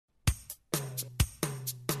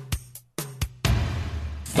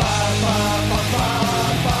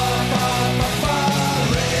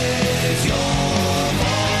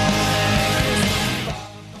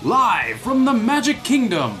Live from the magic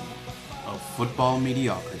kingdom of football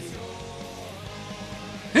mediocrity.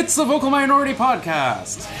 It's the Vocal Minority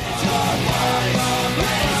Podcast.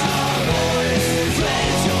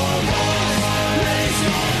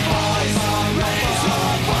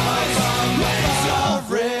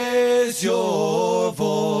 Raise your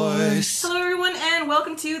voice. Hello everyone and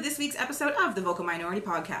welcome to this week's episode of the Vocal Minority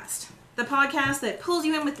Podcast. The podcast that pulls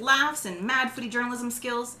you in with laughs and mad footy journalism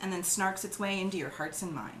skills and then snarks its way into your hearts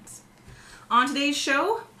and minds. On today's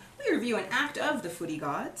show, we review an act of the footy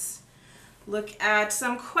gods, look at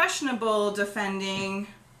some questionable defending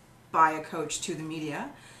by a coach to the media,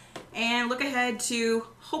 and look ahead to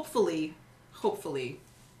hopefully,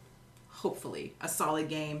 a solid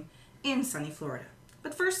game in sunny Florida.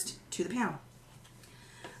 But first, to the panel.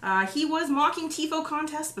 He was mocking TIFO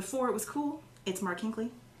contests before it was cool. It's Mark Hinkley.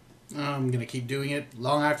 I'm going to keep doing it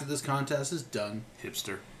long after this contest is done.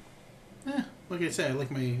 Hipster. What can I say? I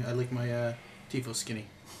like my Tifo skinny.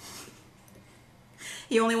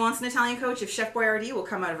 He only wants an Italian coach if Chef Boyardee will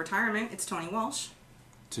come out of retirement. It's Tony Walsh.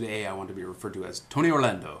 Today I want to be referred to as Tony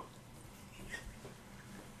Orlando.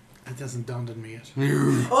 That doesn't dawn on me yet.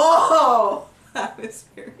 Oh! That was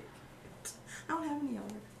very good. I don't have any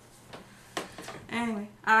other. Anyway,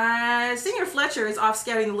 Senior Fletcher is off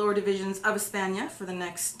scouting the lower divisions of España for the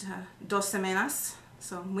next 2 semanas.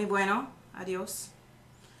 So, muy bueno. Adios.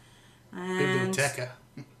 And... Biblioteca.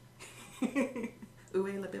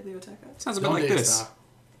 Ue la biblioteca. Sounds a bit like this.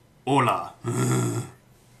 Hola.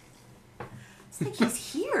 It's like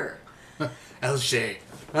he's here. Elche.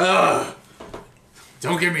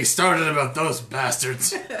 Don't get me started about those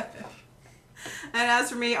bastards. And as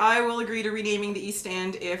for me, I will agree to renaming the East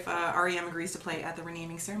Stand if REM agrees to play at the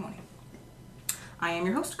renaming ceremony. I am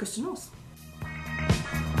your host, Kristen Knowles.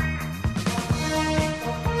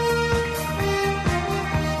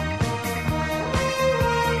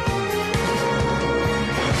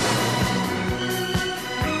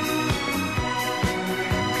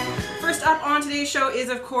 First up on today's show is,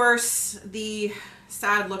 of course, the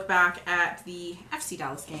sad look back at the FC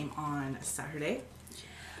Dallas game on Saturday.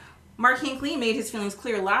 Mark Hinkley made his feelings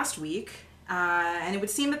clear last week, and it would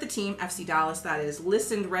seem that the team, FC Dallas that is,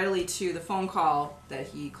 listened readily to the phone call that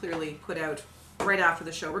he clearly put out right after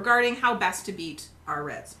the show regarding how best to beat our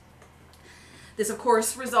Reds. This, of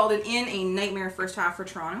course, resulted in a nightmare first half for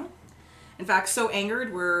Toronto. In fact, so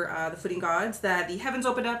angered were the footy gods that the heavens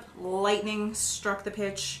opened up, lightning struck the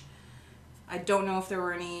pitch. I don't know if there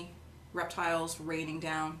were any reptiles raining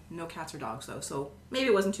down. No cats or dogs, though, so maybe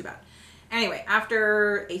it wasn't too bad. Anyway,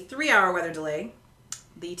 after a 3-hour weather delay,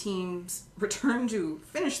 the teams returned to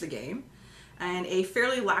finish the game, and a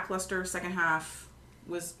fairly lackluster second half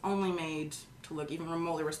was only made to look even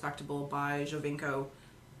remotely respectable by Giovinco,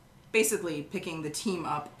 basically picking the team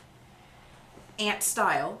up ant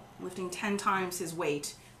style, lifting 10 times his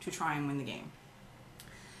weight to try and win the game.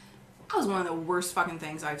 That was one of the worst fucking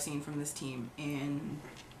things I've seen from this team and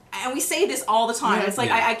we say this all the time. Yeah. It's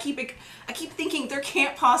like I keep thinking there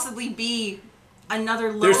can't possibly be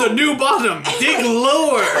another low. There's a new bottom. Dig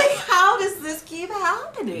lower. Like, how does this keep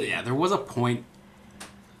happening? Yeah, there was a point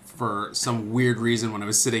for some weird reason when I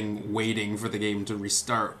was sitting waiting for the game to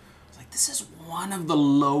restart. I was like, this is one of the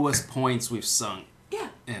lowest points we've sunk. Yeah.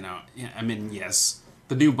 You know, yeah, I mean, yes,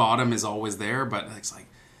 the new bottom is always there, but it's like,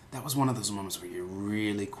 that was one of those moments where you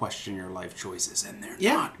really question your life choices, and they're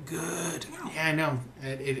not good. No. Yeah, I know.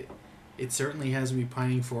 It certainly has me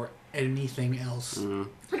pining for anything else. Mm-hmm.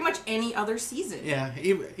 Pretty much any other season. Yeah,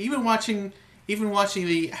 even watching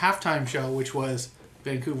the halftime show, which was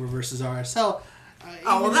Vancouver versus RSL.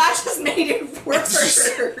 That just made it worse.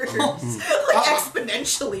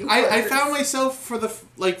 Exponentially worse. I found myself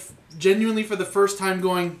genuinely for the first time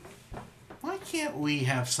going, why can't we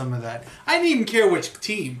have some of that? I didn't even care which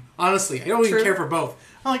team. Honestly, I don't even care for both.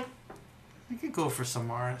 I'm like, I could go for some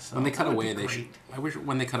RSL. When they cut away, I wish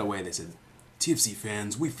when they cut away, they said, TFC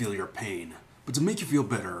fans, we feel your pain. But to make you feel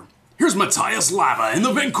better, here's Matthias Lava in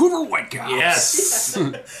the Vancouver Whitecaps. Yes.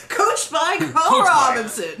 Coached by Carl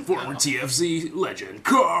Robinson. Former TFC legend,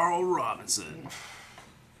 Carl Robinson.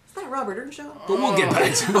 Is that Robert Earnshaw? But we'll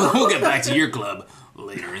get back to your club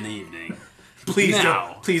later in the evening. Please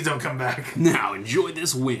don't come back. Now enjoy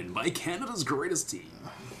this win by Canada's greatest team.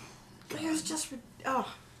 It was just...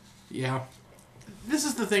 Yeah. This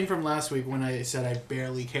is the thing from last week when I said I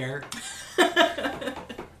barely care.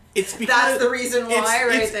 It's because that's the reason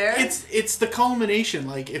why there. It's the culmination.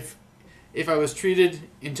 Like if I was treated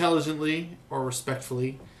intelligently or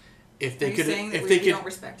respectfully, if they could, if they could, don't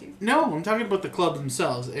respect you. No, I'm talking about the club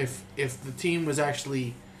themselves. If the team was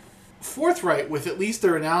actually forthright with at least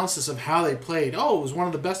their analysis of how they played. Oh, it was one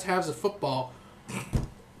of the best halves of football.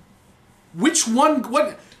 which one?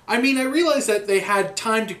 What? I mean, I realized that they had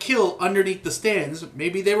time to kill underneath the stands.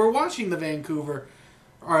 Maybe they were watching the Vancouver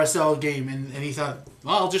RSL game, and he thought,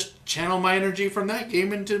 well, I'll just channel my energy from that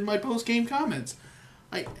game into my post-game comments.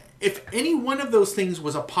 Like, if any one of those things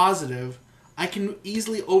was a positive, I can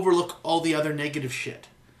easily overlook all the other negative shit.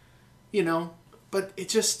 You know? But it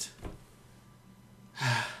just...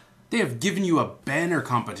 They have given you a banner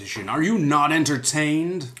competition. Are you not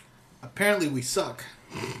entertained? Apparently we suck.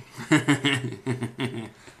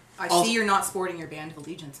 I see you're not sporting your band of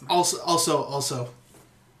allegiance, Mark. Also,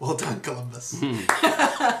 well done, Columbus.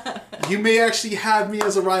 You may actually have me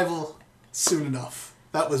as a rival soon enough.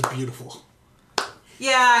 That was beautiful.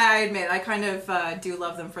 Yeah, I admit, I kind of do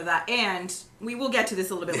love them for that. And we will get to this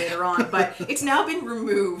a little bit later on, but it's now been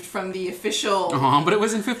removed from the official... Oh, but it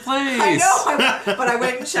was in 5th place. I know, but I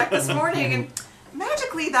went and checked this morning, and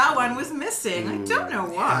magically that one was missing. I don't know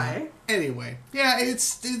why. Anyway, yeah,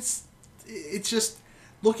 it's just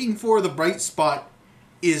looking for the bright spot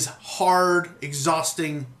is hard,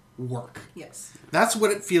 exhausting work. Yes. That's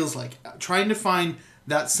what it feels like. Trying to find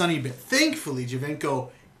that sunny bit. Thankfully, Javinko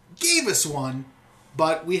gave us one,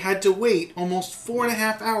 but we had to wait almost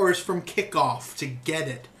 4.5 hours from kickoff to get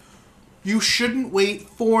it. You shouldn't wait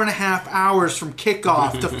 4.5 hours from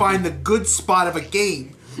kickoff to find the good spot of a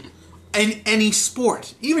game. In any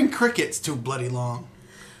sport. Even cricket's too bloody long.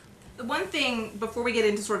 The one thing, before we get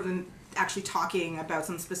into sort of actually talking about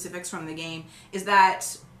some specifics from the game, is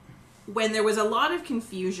that when there was a lot of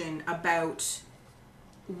confusion about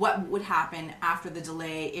what would happen after the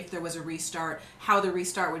delay, if there was a restart, how the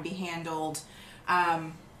restart would be handled,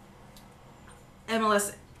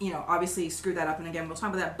 MLS, obviously screwed that up, and again, we'll talk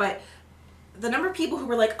about that, but the number of people who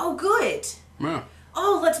were like, oh, good. Yeah.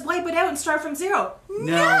 Oh, let's wipe it out and start from zero.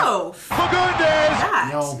 No. For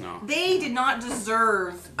goodness! No. They did not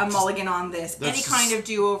deserve a mulligan on this. Any kind of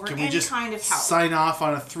do-over, Can we any just kind of help. sign off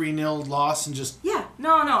on a 3-0 loss and just... Yeah.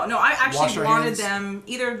 No. I actually wanted hands? them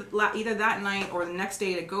either that night or the next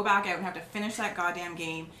day to go back out and have to finish that goddamn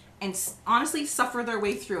game and honestly suffer their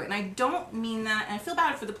way through it. And I don't mean that, and I feel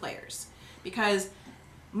bad for the players because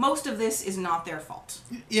most of this is not their fault.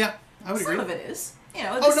 Yeah, I would agree. Some of it is.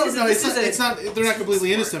 It's not. They're not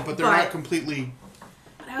completely innocent, but they're not completely.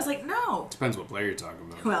 But I was like, no. Depends what player you're talking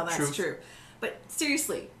about. Well, that's true. But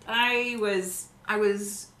seriously, I was.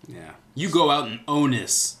 Yeah. You go out and own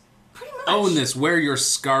this. Pretty much. Own this. Wear your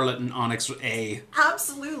scarlet and onyx A.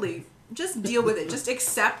 Absolutely. Just deal with it. Just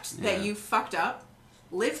accept that you fucked up.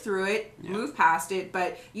 Live through it. Move past it.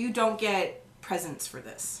 But you don't get presents for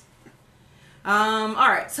this. All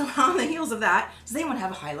right. So on the heels of that, does anyone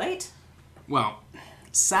have a highlight? Well,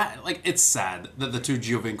 it's sad that the 2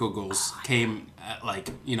 Giovinco goals came at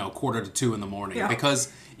 1:45 in the morning. Yeah.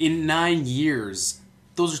 Because in 9 years,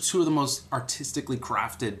 those are 2 of the most artistically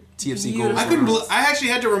crafted TFC goals. I actually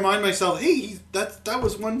had to remind myself, hey, that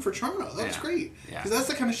was one for Toronto. That was great. Yeah. Because that's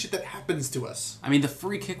the kind of shit that happens to us. I mean, the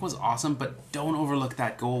free kick was awesome, but don't overlook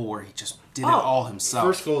that goal where he just did it all himself.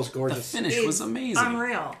 First goal is gorgeous. The finish was amazing.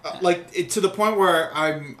 Unreal. To the point where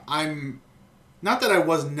I'm not that I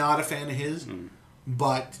was not a fan of his,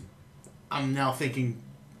 but I'm now thinking,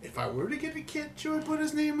 if I were to get a kid, should I put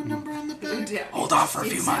his name and number on the back? Yeah. Hold off for a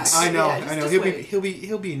few months. I know. Just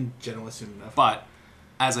He'll be in Genoa soon enough. But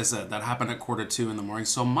as I said, that happened at 2:45 in the morning.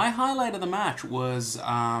 So my highlight of the match was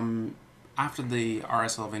after the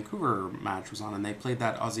RSL Vancouver match was on, and they played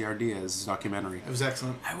that Ozzy Diaz documentary. It was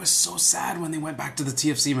excellent. I was so sad when they went back to the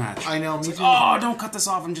TFC match. I know. Me too. Oh, don't cut this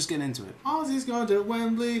off. I'm just getting into it. Ozzy's gone to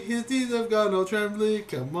Wembley. His deeds have gone no trembly.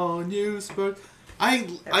 Come on, you Spurs. I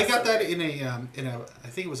got that in a I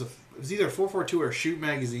think it was either a 442 or a Shoot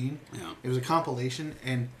magazine. Yeah. It was a compilation,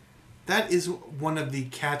 and that is one of the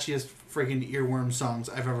catchiest friggin' earworm songs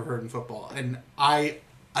I've ever heard in football, and I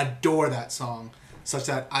adore that song, such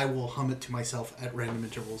that I will hum it to myself at random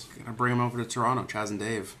intervals. Gonna bring him over to Toronto, Chaz and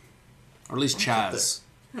Dave, or at least Chaz.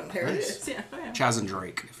 There it is. Yeah. Chaz and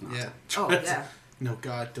Drake, if not. Yeah. Oh, yeah. No,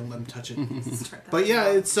 God, don't let him touch it. Let's try that. But yeah,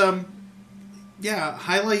 it's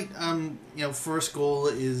highlight. First goal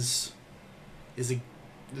is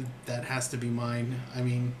that has to be mine. I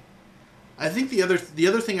mean, I think the other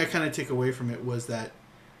thing I kind of take away from it was that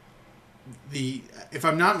if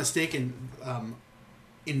I'm not mistaken,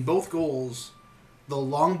 in both goals, the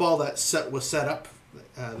long ball that was set up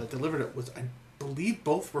that delivered it was, I believe,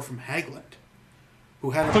 both were from Hagland,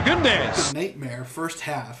 who had a nightmare first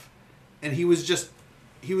half, and he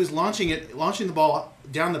was launching the ball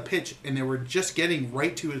down the pitch, and they were just getting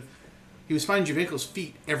right to it. He was finding Javinko's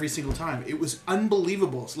feet every single time. It was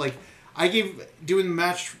unbelievable. It's like, I gave, doing the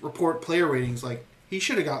match report player ratings, like, he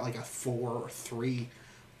should have got like a 4 or 3,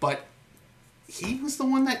 but he was the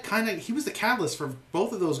one that he was the catalyst for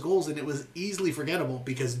both of those goals, and it was easily forgettable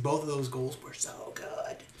because both of those goals were so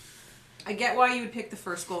good. I get why you would pick the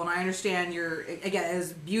first goal, and I understand again, it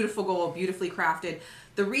was a beautiful goal, beautifully crafted.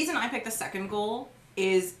 The reason I picked the second goal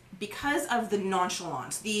is because of the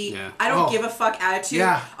nonchalance, I don't give a fuck attitude.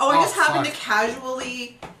 Yeah. I just happened to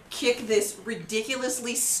casually kick this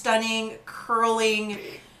ridiculously stunning, curling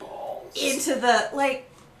into the, like...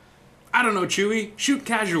 I don't know, Chewy. Shoot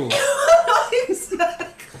casual.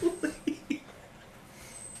 Exactly.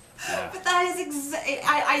 Yeah. But that is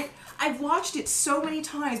I've watched it so many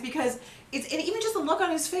times because and even just the look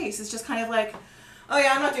on his face is just kind of like, oh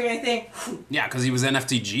yeah, I'm not doing anything. Yeah, because he was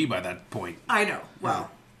NFTG by that point. I know.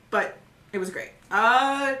 Well, but it was great.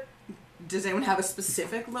 Does anyone have a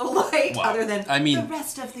specific low light other than the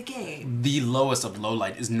rest of the game? The lowest of low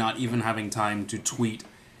light is not even having time to tweet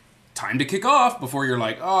time to kick off before you're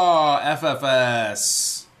like, oh,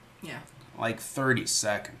 FFS. Yeah. Like 30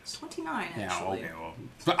 seconds. 29, actually. Yeah, okay,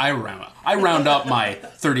 well, I round up my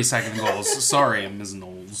 30-second goals. Sorry, Ms.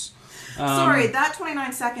 Knowles. Sorry, that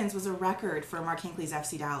 29 seconds was a record for Mark Hinckley's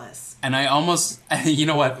FC Dallas. And I almost, you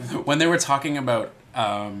know what, when they were talking about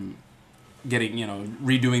redoing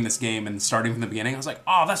this game and starting from the beginning, I was like,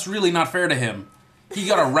 oh, that's really not fair to him. He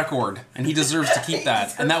got a record, and he deserves to keep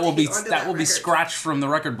that. And that will be scratched from the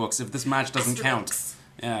record books if this match doesn't count.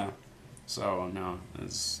 Yeah. So, no,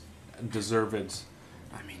 it's deserved.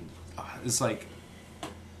 I mean, it's like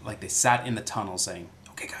they sat in the tunnel saying,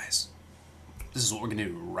 okay, guys, this is what we're going to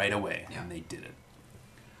do right away. Yeah. And they did it.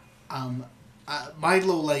 My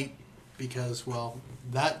low light, because, well,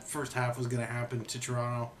 that first half was going to happen to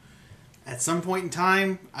Toronto. At some point in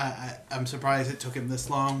time, I'm surprised it took him this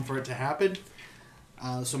long for it to happen.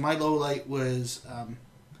 So my low light was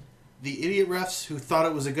the idiot refs who thought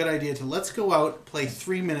it was a good idea to let's go out, play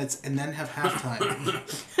 3 minutes, and then have halftime.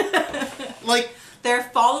 Like, they're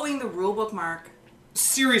following the rule book, Mark.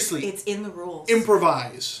 Seriously. It's in the rules.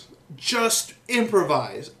 Improvise. Just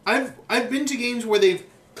improvise. I've been to games where they've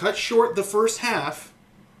cut short the first half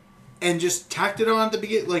and just tacked it on at the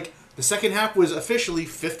beginning. Like, the second half was officially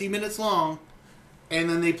 50 minutes long, and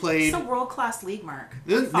then they played... It's a world-class league, Mark.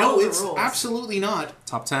 No, it's absolutely not.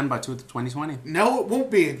 Top 10 by 2020. No, it won't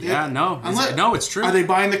be. Yeah, no. It's true. Are they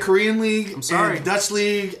buying the Korean League, I'm sorry, and the Dutch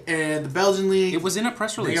League, and the Belgian League? It was in a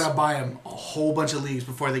press release. They gotta buy them a whole bunch of leagues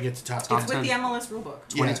before they get to top 10. It's with the MLS rulebook.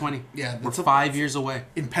 2020. Yeah. We're 5 years away.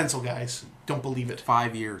 In pencil, guys. Don't believe it.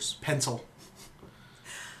 5 years. Pencil.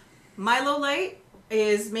 My low light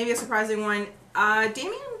is maybe a surprising one.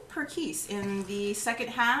 Damien Perkis in the second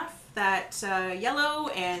half, that yellow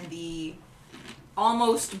and the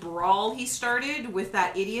almost brawl he started with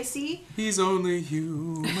that idiocy. He's only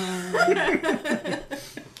human.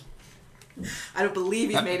 I don't believe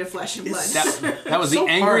he's made of flesh and blood. That was so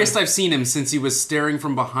the angriest I've seen him since he was staring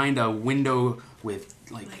from behind a window with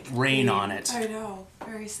like rain on it. I know.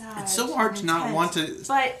 Very sad. It's so hard to not want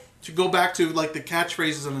to go back to like the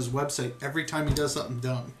catchphrases on his website every time he does something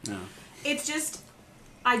dumb. Yeah. It's just,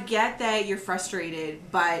 I get that you're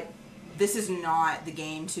frustrated, but this is not the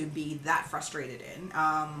game to be that frustrated in.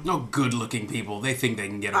 No good-looking people. They think they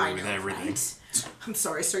can get away with everything. Right? I'm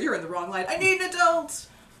sorry, sir. You're in the wrong light. I need an adult.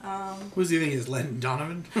 Who's do you think is Landon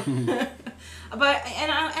Donovan? But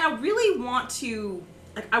I really want to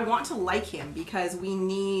like him because we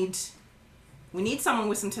need someone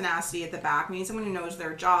with some tenacity at the back. We need someone who knows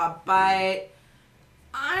their job. But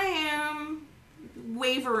I am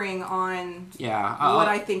wavering on what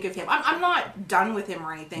I think of him. I'm not done with him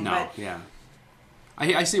or anything. No, but yeah.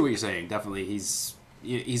 I see what you're saying. Definitely, he's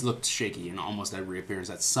looked shaky in almost every appearance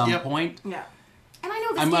at some point. Yeah. And I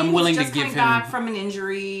know this I'm willing just to give coming him back from an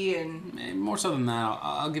injury, and more so than that,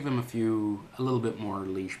 I'll give him a little bit more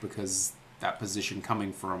leash because that position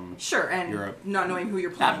coming from Europe, not knowing who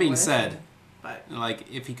you're playing. That being with, said, but like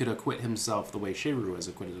if he could acquit himself the way Sheru has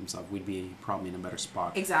acquitted himself, we'd be probably in a better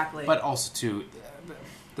spot. Exactly. But also too,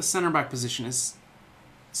 the center back position is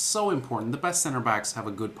so important. The best center backs have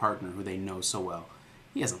a good partner who they know so well.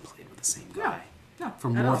 He hasn't played with the same guy. No. For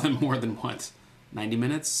more than what? 90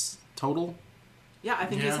 minutes total? Yeah, I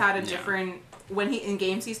think he's had a different in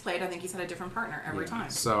games he's played. I think he's had a different partner every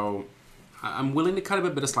time. So I'm willing to cut him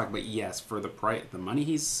a bit of slack, but yes, for the money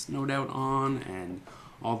he's no doubt on and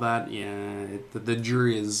all that, the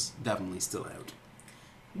jury is definitely still out.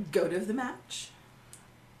 Goat of the match.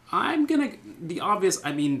 I'm not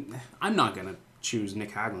gonna choose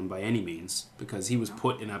Nick Haglund by any means because he was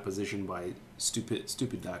put in that position by stupid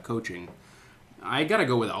coaching. I gotta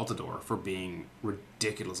go with Altidore for being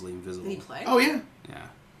ridiculously invisible. Did he play? Oh yeah. Yeah.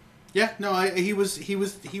 Yeah, no, he was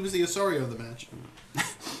the Osorio of the match.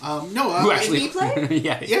 Who actually did he play?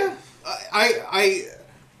 Yeah. Yeah.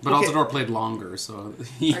 But okay. Altidore played longer, so...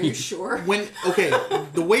 Are you sure?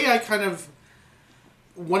 The way I kind of...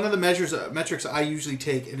 One of the metrics I usually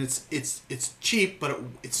take, and it's cheap, but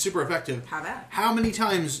it's super effective. How bad? How many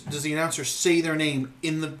times does the announcer say their name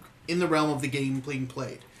in the realm of the game being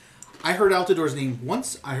played? I heard Altidore's name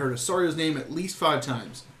once. I heard Osorio's name at least 5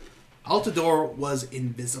 times. Altidore was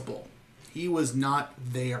invisible. He was not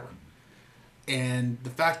there. And the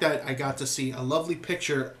fact that I got to see a lovely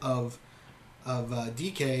picture of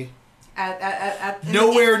DK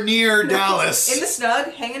nowhere near Dallas. In the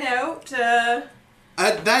snug, hanging out.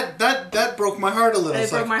 That broke my heart a little. It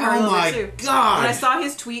broke my heart a little bit too. God. When I saw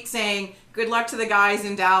his tweet saying, "Good luck to the guys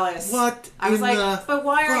in Dallas." What? I was like, but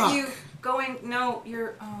why fuck? aren't you going? No,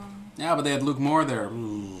 you're. Yeah, but they had Luke Moore there.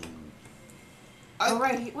 Oh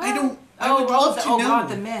right. I don't. I would love to know. Oh God,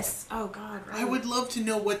 the miss. Oh God. Right. I would love to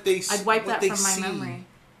know what they. I'd wipe what that they from my see memory.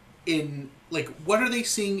 In what are they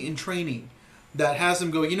seeing in training that has them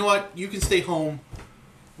go? You know what? You can stay home.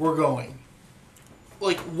 We're going.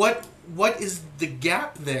 What is the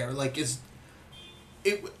gap there?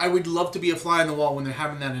 I would love to be a fly on the wall when they're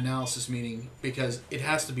having that analysis meeting because it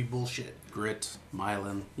has to be bullshit. Grit,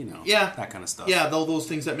 myelin, Yeah. that kind of stuff. Yeah, those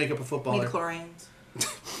things that make up a footballer. Midichlorians.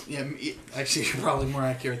 Yeah, actually, you're probably more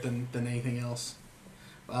accurate than anything else.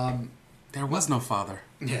 There was no father.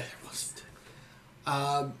 Yeah, there wasn't.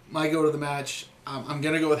 My go to the match, I'm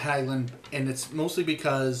going to go with Hagelin, and it's mostly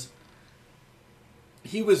because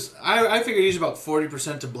he was... I figured he's about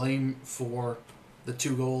 40% to blame for the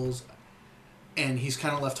 2 goals, and he's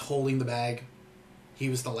kind of left holding the bag. He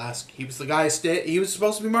was the guy... He was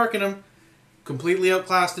supposed to be marking him. Completely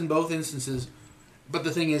outclassed in both instances. But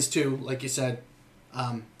the thing is, too, like you said,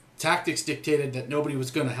 tactics dictated that nobody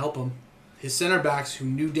was going to help him. His center backs, who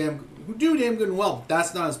knew damn good and well,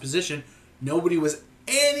 that's not his position. Nobody was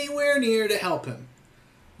anywhere near to help him.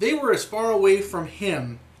 They were as far away from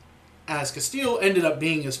him as Castillo ended up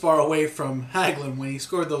being as far away from Hagelin when he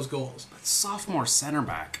scored those goals. But sophomore center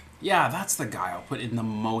back. Yeah, that's the guy I'll put in the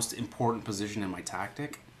most important position in my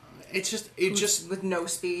tactic. It just with no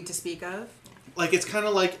speed to speak of. It's kind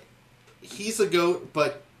of like he's the GOAT,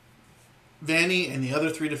 but Vanny and the other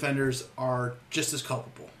 3 defenders are just as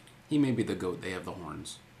culpable. He may be the GOAT. They have the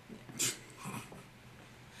horns.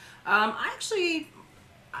 All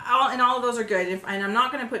of those are good, and I'm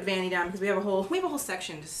not going to put Vanny down because we have a whole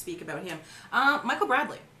section to speak about him. Michael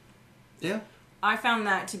Bradley. Yeah. I found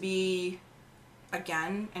that to be,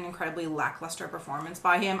 again, an incredibly lackluster performance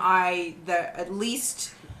by him. At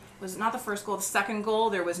least was not the first goal, the second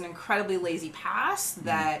goal. There was an incredibly lazy pass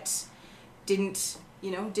that didn't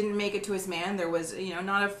make it to his man. There was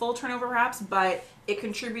not a full turnover perhaps, but it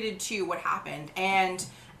contributed to what happened. And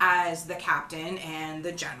as the captain and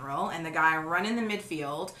the general and the guy running the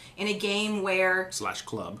midfield in a game where...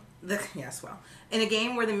 /club. In a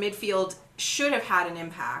game where the midfield should have had an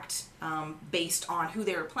impact based on who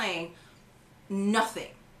they were playing, nothing.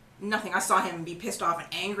 I saw him be pissed off and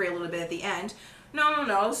angry a little bit at the end.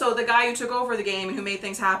 No. So the guy who took over the game and who made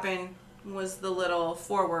things happen was the little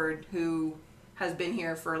forward who has been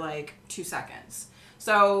here for 2 seconds.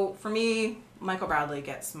 So for me, Michael Bradley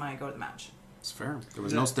gets my go to the match. It's fair.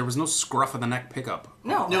 There was no scruff of the neck pickup.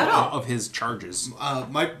 No, at all. Of his charges.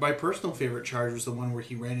 My personal favorite charge was the one where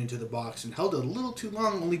he ran into the box and held it a little too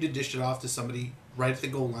long, only to dish it off to somebody right at the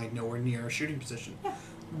goal line, nowhere near a shooting position. Yeah.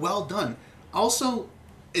 Well done. Also,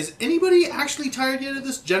 is anybody actually tired yet of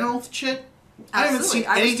this general shit? Absolutely. I haven't seen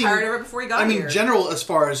anything. I was tired of it before he got here. General as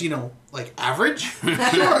far as average.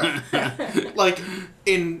 Sure.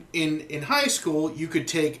 In high school, you could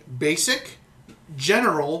take basic,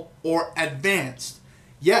 general, or advanced.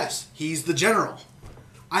 Yes, he's the general.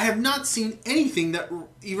 I have not seen anything that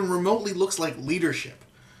even remotely looks like leadership,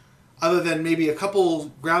 other than maybe a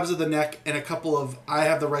couple grabs of the neck and a couple of I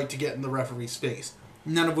have the right to get in the referee's face.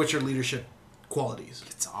 None of which are leadership qualities.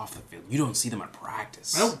 It's off the field. You don't see them at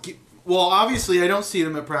practice. Well, obviously I don't see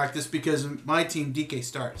them at practice because my team DK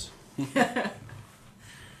starts.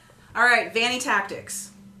 All right, Vanny tactics.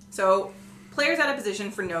 So, players out of position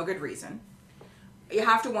for no good reason. You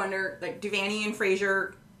have to wonder, do Vanny and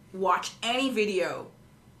Fraser watch any video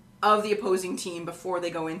of the opposing team before they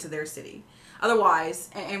go into their city? Otherwise,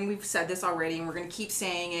 and we've said this already and we're going to keep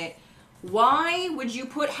saying it, why would you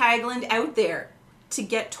put Hagelin out there to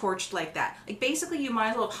get torched like that? Basically, you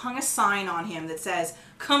might as well have hung a sign on him that says,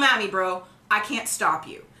 "Come at me, bro. I can't stop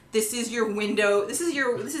you. This is your window. This is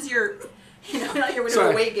your not your window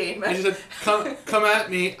of weight gain." But I just said, come at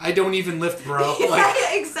me. I don't even lift, bro.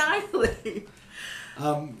 Yeah, exactly.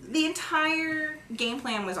 The entire game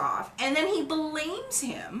plan was off, and then he blames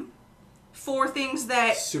him for things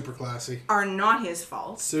that Super classy. are not his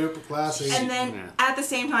fault. Super classy. And then at the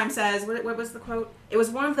same time says, what was the quote? It was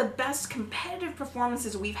one of the best competitive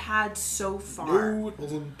performances we've had so far. No, it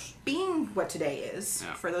wasn't. Being what today is,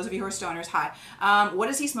 for those of you who are stoners, hi. What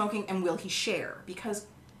is he smoking and will he share? Because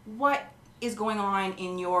what is going on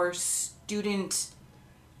in your student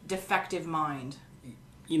defective mind?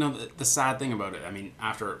 You know, the sad thing about it, I mean,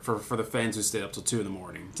 for the fans who stayed up till 2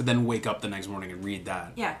 a.m, to then wake up the next morning and read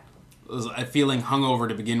that. Yeah. It was a feeling hungover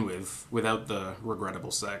to begin with, without the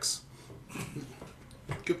regrettable sex.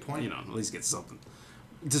 Good point. You know, at least get something.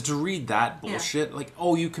 To read that bullshit, like,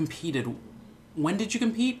 oh, you competed. When did you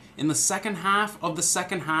compete? In the second half of the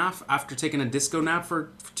second half, after taking a disco nap for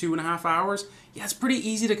 2.5 hours? Yeah, it's pretty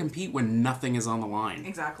easy to compete when nothing is on the line.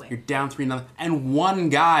 Exactly. You're down 3-0, and one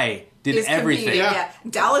guy did everything. Yeah.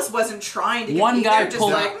 Dallas wasn't trying to compete.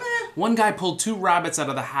 One guy pulled 2 rabbits out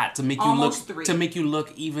of the hat to make Almost you look 3. to make you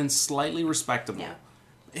look even slightly respectable. Yeah.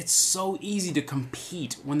 It's so easy to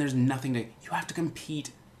compete when there's nothing to. You have to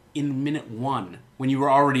compete in minute 1 when you were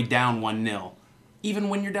already down 1-0. Even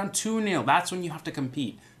when you're down 2-0, that's when you have to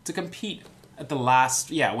compete. To compete at the last,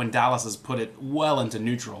 when Dallas has put it well into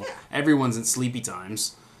neutral, everyone's in sleepy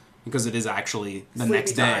times because it is actually the Sleepy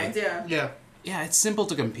next day. times, yeah. Yeah, it's simple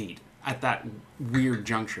to compete at that weird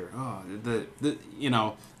juncture. Oh, the you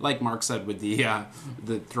know, like Mark said with the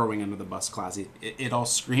throwing under the bus classy, it all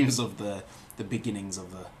screams of the beginnings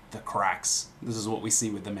of the cracks. This is what we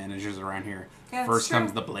see with the managers around here. Yeah, First true.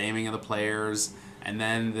 comes the blaming of the players, and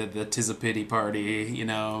then the 'tis a pity party. You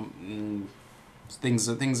know, things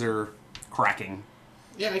are cracking.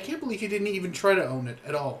 Yeah, I can't believe he didn't even try to own it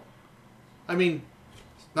at all. I mean,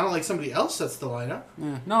 not like somebody else sets the lineup.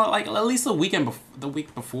 Yeah. No, like at least the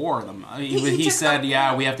week before them. He He took said,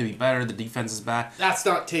 that- we have to be better. The defense is bad. That's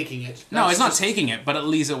not taking it. No, That's it's not just- taking it, but at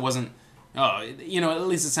least it wasn't. Oh, you know, at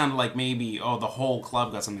least it sounded like maybe the whole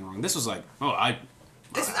club got something wrong. This was like,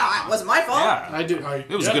 This wasn't my fault. yeah,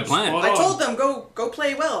 It was a good plan. I told them, go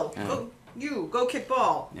play well. Go kick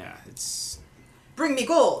ball. yeah, it's Bring me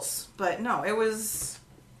goals. But no, it was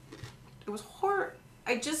horror.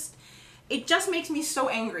 It just makes me so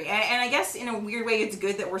angry. And I guess in a weird way, it's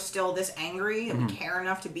good that we're still this angry, that we care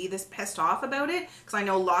enough to be this pissed off about it. Because I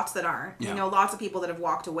know lots that aren't. Yeah. I know lots of people that have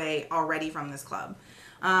walked away already from this club.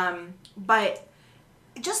 But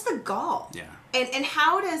just the gall. Yeah. And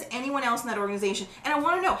how does anyone else in that organization, and I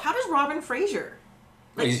want to know, how does Robin Fraser?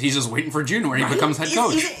 he's just waiting for June where he becomes head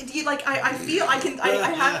coach.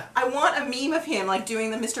 I want a meme of him like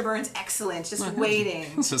doing the Mr. Burns excellent, just waiting.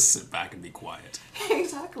 Just sit back and be quiet.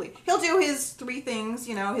 Exactly. He'll do his 3 things,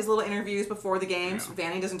 his little interviews before the games. Yeah.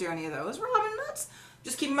 Vanny doesn't do any of those. Robin, nuts.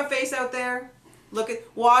 Just keeping my face out there.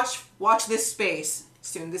 Watch this space.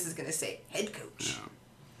 Soon this is gonna say head coach.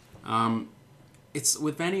 Yeah. It's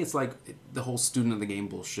with Vanny. It's like the whole student of the game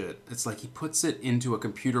bullshit. It's like he puts it into a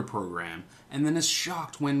computer program and then is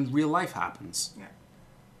shocked when real life happens. Yeah.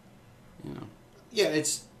 You know, Yeah,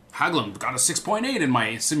 it's Haglund got a 6.8 in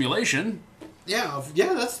my simulation.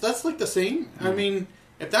 that's like the same. I mean,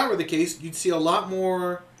 if that were the case, you'd see a lot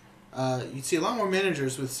more. You'd see a lot more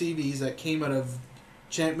managers with CVs that came out of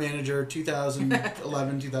Champ Manager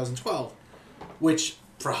 2011, 2012, which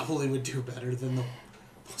probably would do better than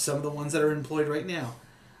some of the ones that are employed right now.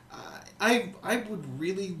 I would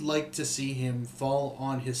really like to see him fall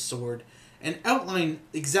on his sword and outline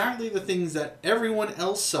exactly the things that everyone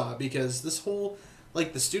else saw, because this whole,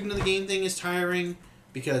 like, the student of the game thing is tiring,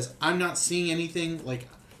 because I'm not seeing anything. Like,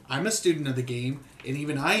 I'm a student of the game, and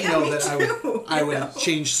even I know me that too. I would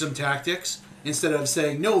change some tactics instead of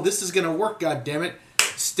saying, no, this is going to work, goddammit.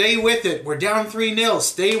 Stay with it. We're down 3-0.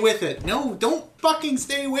 Stay with it. No, don't fucking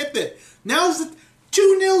stay with it. Now's the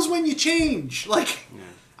 2-0 when you change. Like,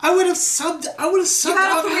 I would have subbed You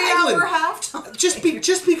had out a 3-hour Hagelin. halftime. Just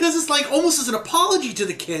because it's like almost as an apology to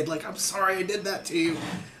the kid. Like, I'm sorry I did that to you.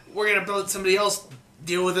 We're gonna let somebody else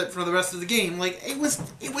deal with it for the rest of the game. Like, it was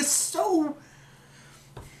so.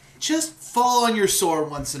 Just fall on your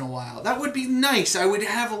sword once in a while. That would be nice. I would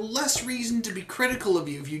have less reason to be critical of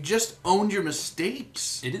you if you just owned your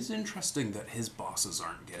mistakes. It is interesting that his bosses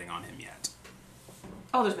aren't getting on him yet.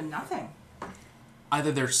 Oh, there's been nothing.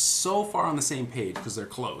 Either they're so far on the same page because they're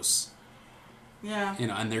close, Yeah.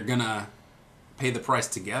 and they're gonna pay the price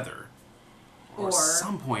together. Or at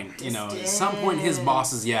some point, some point his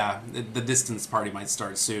bosses, the distance party might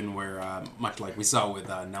start soon, where, much like we saw with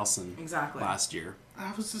Nelson Exactly. last year.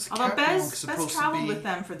 How was this Although cat Bez dog supposed traveled to be? with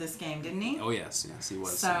them for this game, didn't he? Oh, yes, he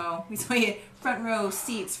was. So he had front row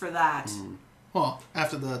seats for that. Well,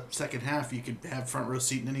 after the second half, you could have front row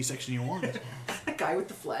seat in any section you wanted. guy with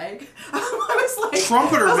the flag. I was like,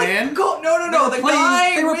 Trumpeter, man. No, the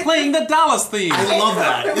guy. They were playing the Dallas theme. I love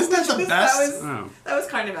that. Isn't that the best? That was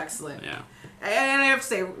kind of excellent. Yeah. And I have to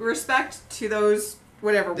say, respect to those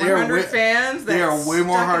 100 fans. They are way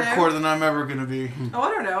more stuck it hardcore out. than I'm ever gonna be. Oh,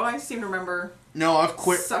 I don't know. I seem to remember. No, I've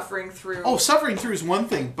quit. Suffering through. Oh, suffering through is one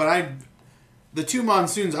thing, but the 2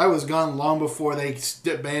 monsoons, I was gone long before they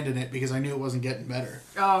abandoned it because I knew it wasn't getting better.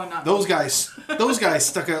 Oh, not those guys. Those guys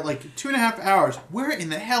stuck out like 2.5 hours. Where in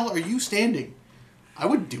the hell are you standing? I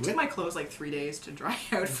wouldn't do it. It took my clothes like 3 days to dry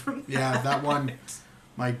out from that. Yeah, that one.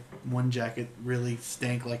 My one jacket really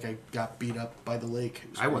stank like I got beat up by the lake.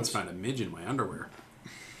 I once found a midge in my underwear.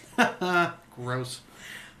 Gross.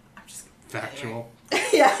 I'm just Factual.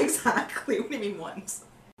 Yeah, exactly. What do you mean once?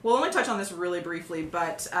 We'll only touch on this really briefly,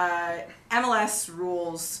 but MLS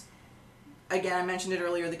rules, again, I mentioned it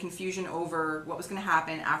earlier, the confusion over what was going to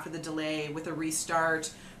happen after the delay with a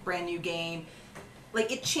restart, brand new game. Like,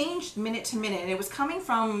 it changed minute to minute, and it was coming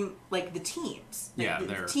from, like, the teams. Like, Yeah,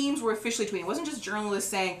 the teams were officially tweeting. It wasn't just journalists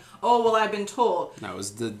saying, oh, well, I've been told. No, it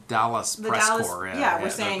was the Dallas press corps. We're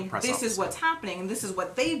saying, this is what's happening, and this is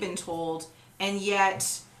what they've been told, and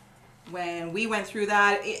yet... when we went through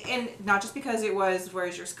that, and not just because it was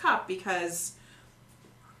Where's Yours Cup, because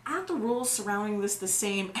aren't the rules surrounding this the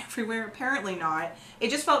same everywhere? Apparently not. It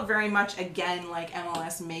just felt very much, again, like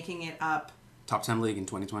MLS making it up. Top 10 league in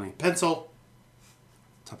 2020. Pencil.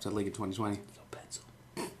 Top 10 league in 2020. Pencil.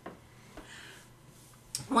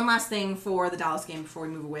 One last thing for the Dallas game before we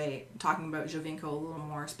move away, talking about Giovinco a little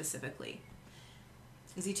more specifically.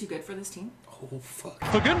 Is he too good for this team? Oh, fuck.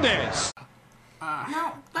 For goodness!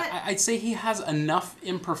 No, but... I'd say he has enough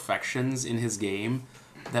imperfections in his game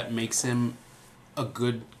that makes him a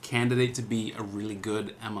good candidate to be a really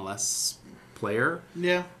good MLS player.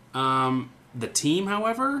 Yeah. The team,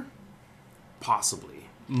 however, possibly.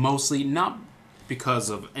 Mostly not because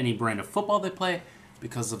of any brand of football they play,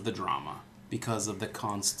 because of the drama, because of the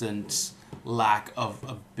constant lack of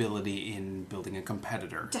ability in building a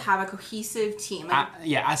competitor. To have a cohesive team.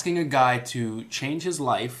 Asking a guy to change his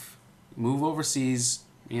life, move overseas,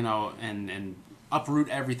 and uproot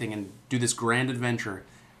everything and do this grand adventure,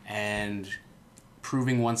 and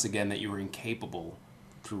proving once again that you were incapable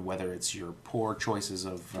through whether it's your poor choices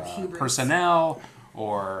of personnel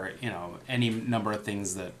or any number of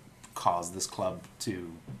things that caused this club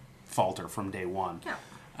to falter from day one.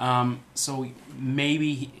 Yeah. So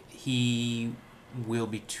maybe he will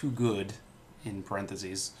be too good, in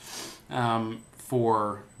parentheses,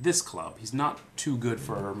 for this club. He's not too good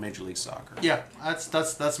for Major League Soccer. Yeah,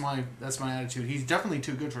 that's my attitude. He's definitely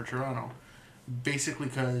too good for Toronto, basically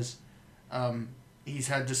because he's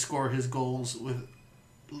had to score his goals with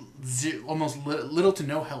almost little to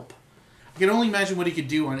no help. I can only imagine what he could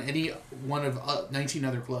do on any one of 19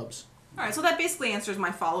 other clubs. All right, so that basically answers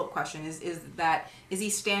my follow-up question: is he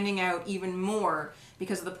standing out even more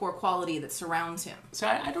because of the poor quality that surrounds him? So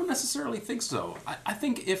I don't necessarily think so. I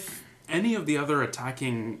think if any of the other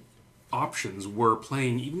attacking options were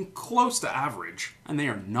playing even close to average, and they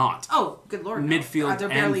are not. Oh, good lord! Midfield they're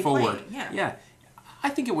and barely forward. Playing. Yeah, I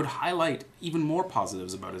think it would highlight even more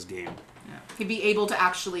positives about his game. Yeah. He'd be able to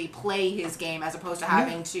actually play his game as opposed to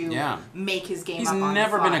having to make his game. He's up on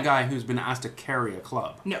never the fly. been a guy who's been asked to carry a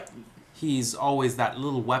club. No. He's always that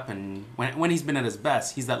little weapon. When he's been at his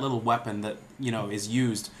best, he's that little weapon that is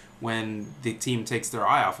used when the team takes their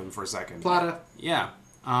eye off him for a second. Plata. Yeah.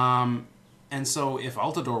 And so if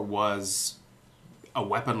Altidore was a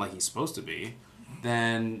weapon like he's supposed to be,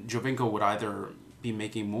 then Giovinco would either be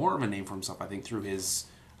making more of a name for himself, I think, through his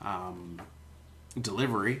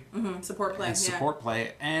delivery, support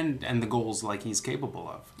play, and the goals like he's capable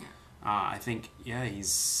of. Yeah. I think,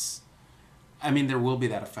 he's... I mean, there will be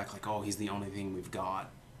that effect, like, oh, he's the only thing we've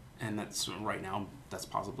got. And that's, right now, that's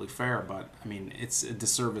possibly fair, but, I mean, it's a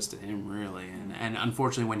disservice to him, really. And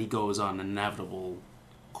unfortunately, when he goes on an inevitable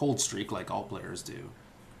cold streak, like all players do,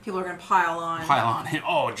 people are going to pile on him.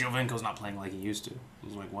 Oh, Giovinco's not playing like he used to. I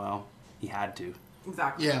was like, well, he had to.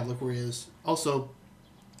 Exactly. Yeah, look where he is. Also,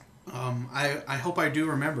 I hope I do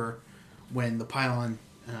remember when the pile-on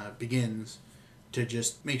begins to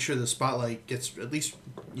just make sure the spotlight gets at least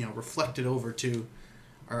reflected over to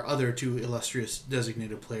our other two illustrious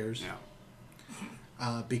designated players.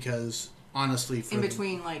 Yeah. Because honestly, in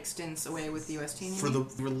between stints away with the U.S. team, for the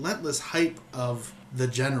relentless hype of the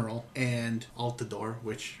General and Altidore,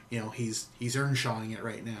 which he's earnshawing it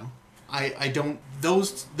right now. I don't.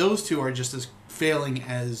 Those two are just as failing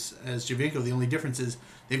as Giovinco. The only difference is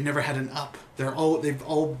they've never had an up.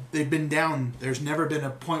 They've been down. There's never been a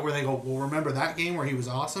point where they go, well, remember that game where he was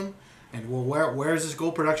awesome, and well, where is his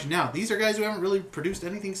goal production now? These are guys who haven't really produced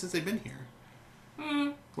anything since they've been here.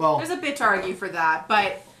 Well, There's a bit to argue for that,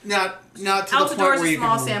 but not to the point Altidore where is you a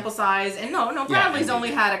small can... sample size, and no, Bradley's indeed.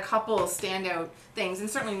 only had a couple standout things, and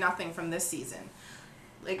certainly nothing from this season.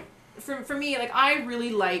 Like for me, like I've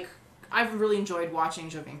really enjoyed watching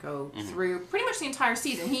Jovinko through pretty much the entire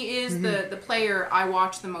season. He is the player I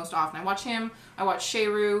watch the most often. I watch him. I watch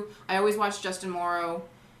Sheru. I always watch Justin Morrow.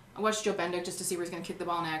 I watch Joe Bendik just to see where he's going to kick the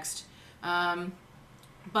ball next.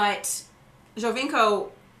 But Jovinko,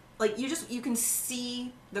 like you can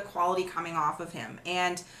see the quality coming off of him,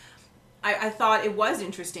 and I thought it was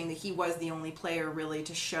interesting that he was the only player really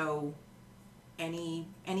to show any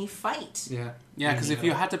fight. Yeah. Yeah, because if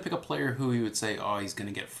you had to pick a player who you would say, oh, he's going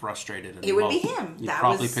to get frustrated, and It would be him. You'd That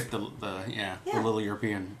probably was- pick the Yeah. little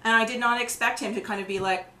European. And I did not expect him to kind of be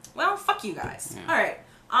like, well, fuck you guys. Yeah. All right,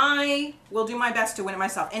 I will do my best to win it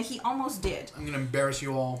myself. And he almost did. I'm going to embarrass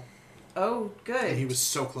you all. Oh, good. And he was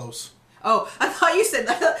so close. Oh, I thought you said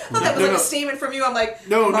that. I thought that was like No. a statement from you. I'm like,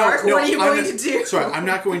 No, Mark, no. what are you I'm going not- to do? Sorry, I'm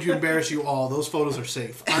not going to embarrass you all. Those photos are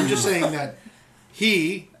safe. I'm just saying that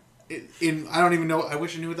he, I don't even know. I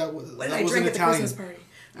wish I knew what that was. What did That I was drink an at the Italian. Christmas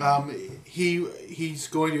party? He's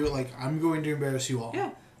going to like. I'm going to embarrass you all.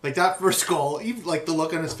 Yeah. Like that first goal, even like the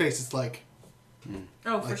look on his face. It's like,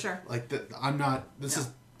 Oh, for sure. like I'm not. This No. is.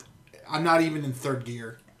 I'm not even in third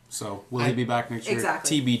gear. So, will he be back next year?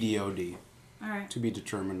 Exactly. TBDOD. All right. To be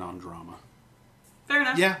determined on drama. Fair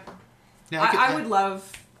enough. Yeah. Yeah. I would love.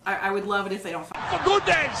 I would love it if they don't fuck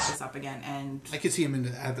this up again. And I could see him in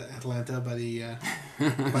Atlanta by the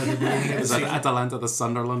beginning of the Is that season. Atalanta the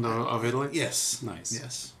Sunderland of Italy? Yes. Nice.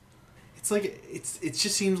 Yes. It's like it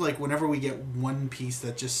just seems like whenever we get one piece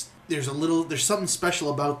that just there's something special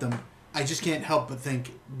about them. I just can't help but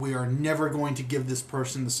think we are never going to give this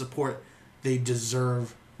person the support they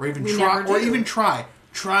deserve, or even We try, never or do. even try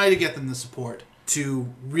to get them the support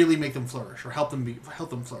to really make them flourish or help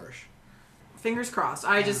them flourish. fingers crossed.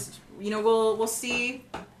 I just, we'll see.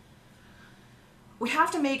 We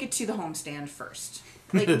have to make it to the homestand first.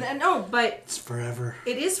 Like, no, but It's forever.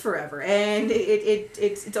 it is forever, and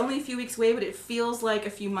it's only a few weeks away, but it feels like a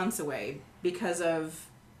few months away because of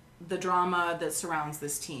the drama that surrounds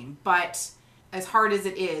this team. But as hard as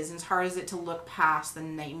it is, and as hard as it to look past the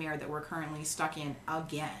nightmare that we're currently stuck in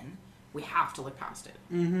again, we have to look past it.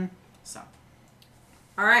 Mm-hmm. So,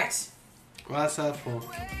 all right. Glass half full.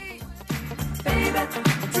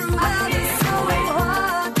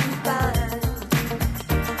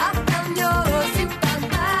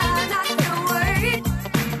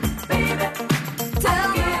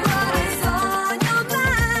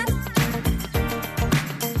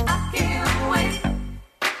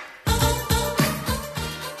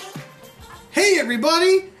 Hey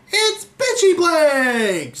everybody, it's Bitchy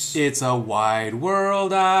Blanks! It's a wide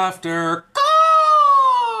world after.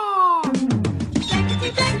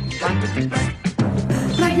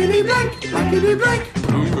 Blankety blank, blankety blank,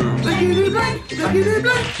 Boom boom. blankety blank, blankety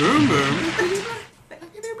blank, Boom boom.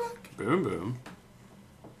 blankety blank. Boom boom.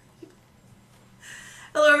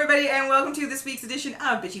 Hello, everybody, and welcome to this week's edition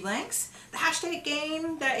of Bitchy Blanks, the hashtag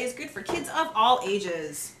game that is good for kids of all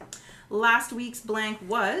ages. Last week's blank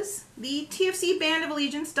was the TFC Band of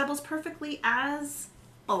Allegiance doubles perfectly as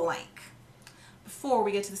blank. Before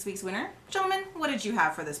we get to this week's winner, gentlemen, what did you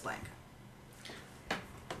have for this blank?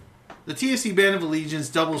 The TFC Band of Allegiance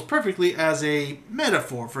doubles perfectly as a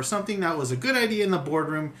metaphor for something that was a good idea in the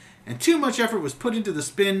boardroom and too much effort was put into the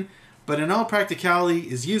spin, but in all practicality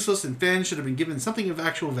is useless and fans should have been given something of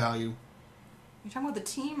actual value. You're talking about the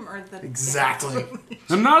team or the... Exactly.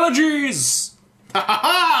 Analogies!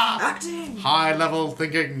 Acting! High level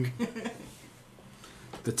thinking.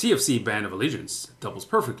 The TFC Band of Allegiance doubles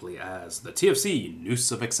perfectly as the TFC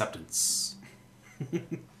Noose of Acceptance.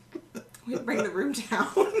 We bring the room down.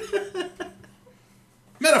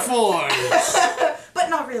 Metaphors! But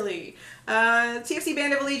not really. TFC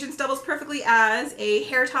Band of Allegiance doubles perfectly as a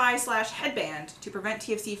hair tie / headband to prevent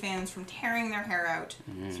TFC fans from tearing their hair out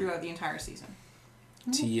throughout the entire season.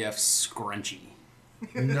 TF Scrunchy.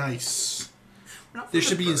 Nice. We're not There for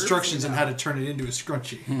should the be birds, instructions on how to turn it into a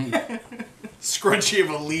scrunchie. Scrunchie of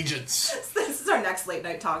allegiance. This is our next late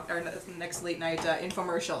night talk, our next late night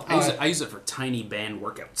infomercial. I use it for tiny band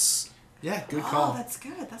workouts. Yeah, good Oh, call. that's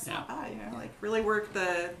good. That's not Yeah. bad. Like really work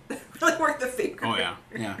the finger. Oh yeah,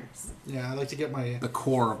 yeah. Yeah, I like to get my... The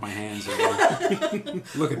core of my hands are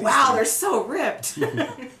look at these Wow, things. they're so ripped.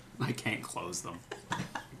 I can't close them.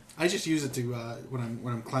 I just use it to when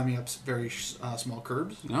I'm climbing up very small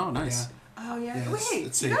curbs. Oh, nice. Yeah. Oh yeah. Yeah, Wait,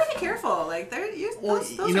 it's you safe. gotta be careful. Like those Well,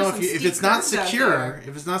 those you know, are some if steep it's not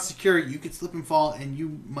curves out secure, you could slip and fall, and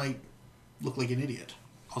you might look like an idiot.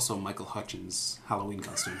 Also, Michael Hutchins Halloween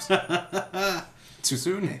costumes. Too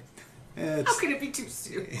soon? How could it be too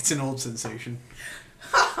soon? It's an old sensation.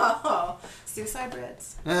 Suicide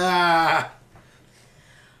Reds. Ah.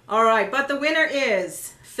 All right, but the winner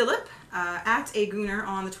is Philip at a Gooner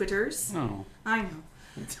on the Twitters. Oh. I know.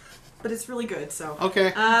 But it's really good, so. Okay.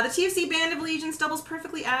 The TFC Band of Allegiance doubles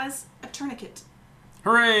perfectly as a tourniquet.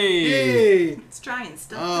 Hooray! Yay! Let's try and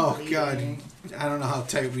stuff Oh, the God. bleeding. I don't know how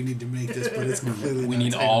tight we need to make this, but it's completely We not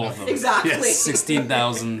need tight all enough. of them. Exactly. Yes.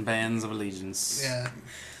 16,000 bands of allegiance. Yeah.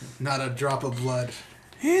 Not a drop of blood.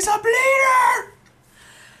 He's a bleeder!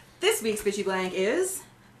 This week's Bitchy Blank is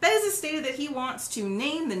Bez has stated that he wants to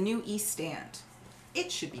name the new East Stand.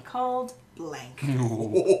 It should be called blank.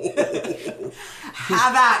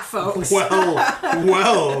 Have at, folks. Well.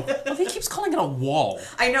 Well, he keeps calling it a wall.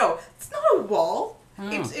 I know. It's not a wall. Oh.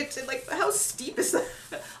 It's like, how steep is that?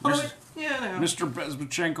 Although yeah, no. Mr.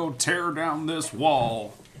 Bezbachenko, tear down this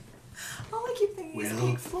wall. All I keep thinking is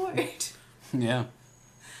Pink Floyd. Yeah.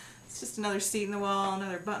 It's just another seat in the wall,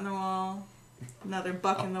 another butt in the wall, another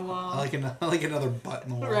buck in the wall. I like another butt in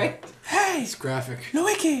the wall. Right. Hey, It's graphic.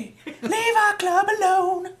 Noiki, leave our club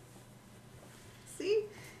alone. See?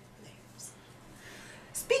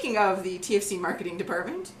 Speaking of the TFC marketing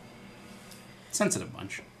department, Sensitive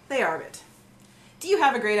bunch. they are a bit. Do you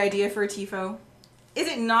have a great idea for a TIFO? Is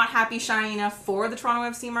it not happy shiny enough for the Toronto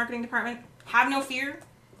FC marketing department? Have no fear.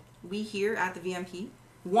 We here at the VMP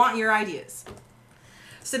want your ideas.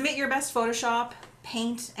 Submit your best Photoshop,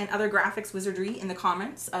 paint, and other graphics wizardry in the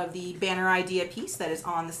comments of the banner idea piece that is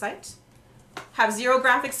on the site. Have zero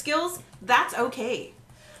graphic skills? That's okay.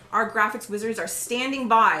 Our graphics wizards are standing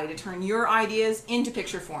by to turn your ideas into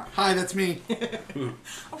picture form. Hi, that's me. I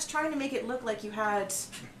was trying to make it look like you had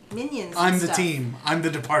minions. I'm and the stuff. team. I'm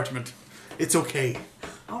the department. It's okay.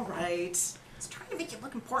 All right. I was trying to make it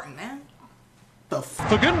look important, man.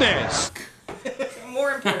 For goodness.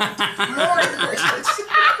 More important. More important.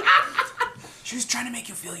 She was trying to make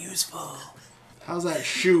you feel useful. How's that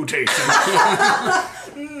shoe tasting?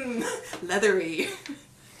 Leathery.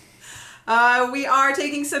 We are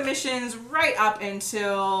taking submissions right up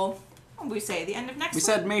until, what did we say, the end of next We week?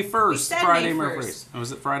 said May 1st. We said Friday, May May 1st. 1st. Oh,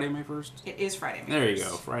 was it Friday, May 1st? It is Friday, May There you 1st.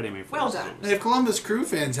 go. Friday, May 1st. Well done. If Columbus Crew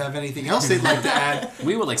fans have anything else they'd like to add,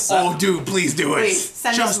 We will accept. oh, dude, please do it. Please,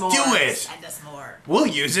 send Just us more. do it. Send us more. We'll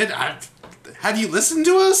use it. Have you listened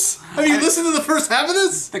to us? Have you listened to the first half of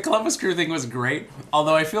this? The Columbus Crew thing was great,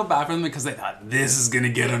 although I feel bad for them because they thought this is going to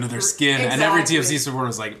get under their skin. And every Exactly. TFC supporter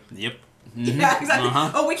was like, yep. Yeah, exactly.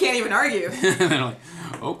 Uh-huh. Oh, we can't even argue. And they're like,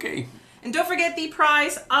 okay. And don't forget, the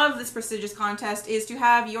prize of this prestigious contest is to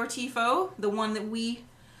have your TIFO, the one that we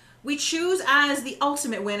choose as the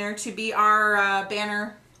ultimate winner, to be our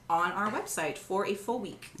banner on our website for a full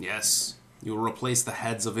week. Yes. You'll replace the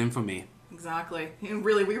heads of infamy. Exactly. And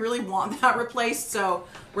really, we really want that replaced, so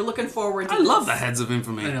we're looking forward to I love the this. heads of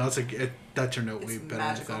infamy. I know, that turned out way It's better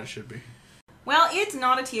magical. than I thought it should be. Well, it's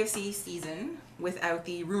not a TFC season without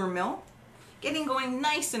the rumor mill getting going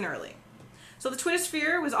nice and early. So the Twitter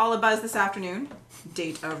sphere was all abuzz this afternoon,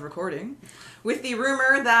 date of recording, with the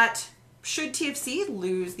rumor that should TFC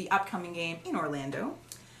lose the upcoming game in Orlando,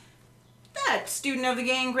 that student of the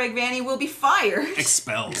game, Greg Vanny, will be fired.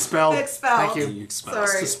 Expelled. Expelled. Expelled. Thank you. Expelled.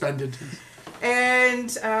 Sorry. Suspended.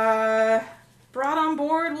 And brought on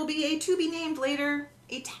board will be a to-be-named later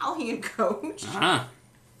Italian coach. Ah.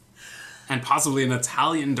 And possibly an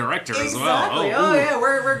Italian director as well. Exactly. Oh, yeah,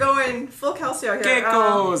 we're going full Calcio here. Que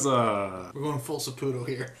cosa. We're going full Saputo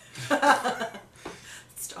here.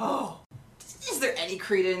 Is there any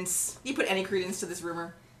credence? Do you put any credence to this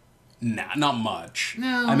rumor? Nah, not much.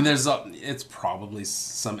 No. I mean, it's probably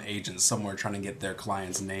some agent somewhere trying to get their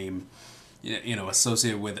client's name,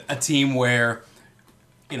 associated with a team where,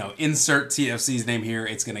 insert TFC's name here,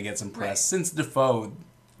 it's going to get some press. Right. Since Defoe,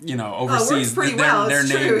 overseas, works pretty well, their it's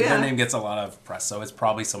name true, yeah. their name gets a lot of press, so it's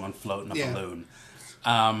probably someone floating a Yeah. balloon.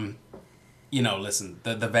 Listen,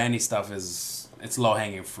 the Vanny stuff it's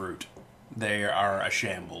low-hanging fruit. They are a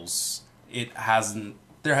shambles.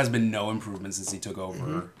 There has been no improvement since he took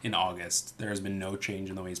over in August. There has been no change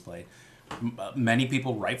in the way he's played. Many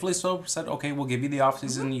people, rightfully so, said, okay, we'll give you the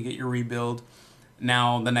offseason, you get your rebuild.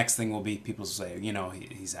 Now, the next thing will be people say,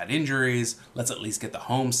 he's had injuries, let's at least get the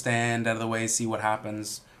homestand out of the way, see what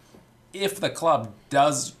happens. If the club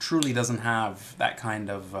truly doesn't have that kind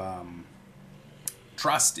of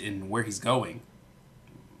trust in where he's going,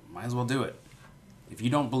 might as well do it. If you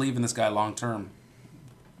don't believe in this guy long term,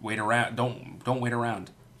 wait around. Don't wait around.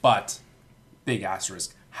 But big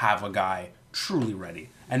asterisk: have a guy truly ready,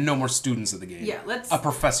 and no more students of the game. Yeah, let's- a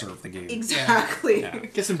professor of the game. Exactly. Yeah.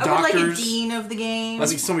 Get some I would like a doctors. dean of the game. Like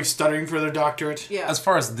somebody studying for their doctorate. Yeah. As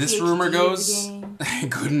far as this PhD rumor of the goes, game. it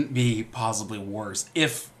couldn't be possibly worse.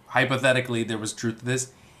 If hypothetically there was truth to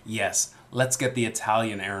this, yes, let's get the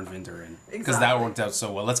Italian Aaron Winter in. Because that worked out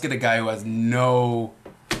so well. Let's get a guy who has no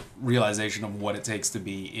realization of what it takes to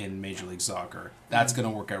be in Major League Soccer. That's going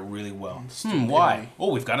to work out really well. Why?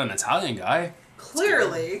 Oh, we've got an Italian guy.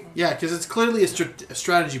 Clearly. Yeah, because it's clearly a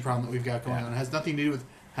strategy problem that we've got going on. It has nothing to do with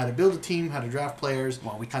how to build a team, how to draft players,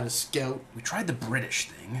 how to scout. We tried the British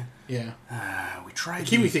thing. Yeah. We tried the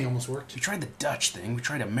Kiwi thing almost worked. We tried the Dutch thing. We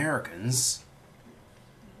tried Americans.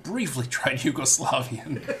 Briefly tried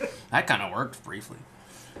Yugoslavian. That kind of worked briefly.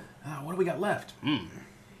 What do we got left? Yeah,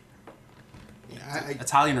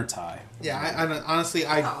 Italian or Thai? Yeah, honestly,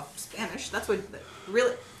 Spanish. That's what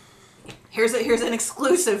really. Here's an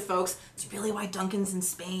exclusive, folks. It's really why Duncan's in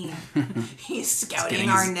Spain. He's scouting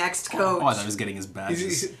our next coach. Oh, I thought he was getting his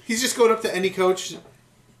badges. He's just going up to any coach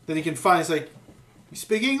that he can find. He's like, "You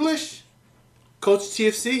speak English? Coach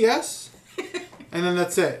TFC, yes." And then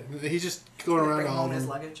that's it. He's just going around all of his them.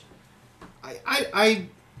 luggage.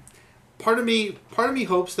 Part of me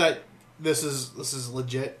hopes that this is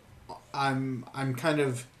legit. I'm kind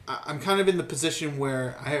of in the position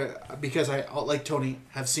where because I, like Tony,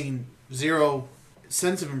 have seen zero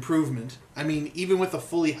sense of improvement. I mean, even with a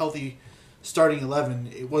fully healthy starting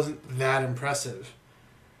 11, it wasn't that impressive,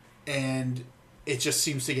 and it just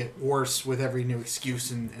seems to get worse with every new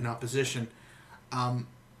excuse and opposition.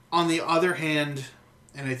 On the other hand,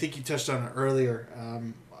 and I think you touched on it earlier,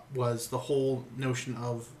 was the whole notion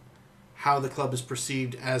of how the club is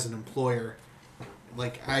perceived as an employer.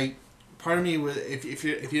 Like, part of me, if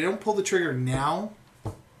you don't pull the trigger now,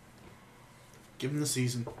 give them the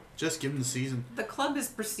season. Just give them the season. The club is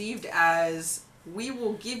perceived as, we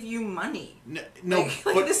will give you money. No,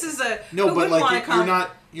 but this is a no, but like you're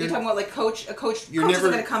not. You're talking about like a coach. You're never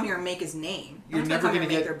going to come here and make his name. You're never going to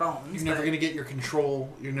get their bones. You're never going to get your control.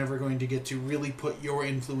 You're never going to get to really put your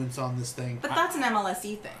influence on this thing. But that's an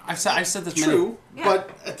MLSE thing. I've said this. True,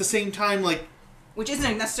 but at the same time, like, which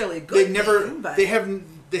isn't necessarily a good thing. But they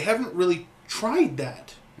haven't really tried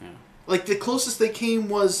that. Yeah. Like the closest they came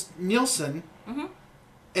was Nielsen,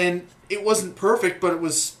 and it wasn't perfect, but it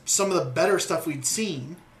was some of the better stuff we'd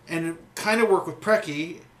seen, and it kind of worked with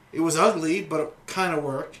Preki. It was ugly, but it kind of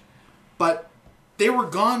worked. But they were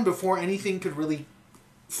gone before anything could really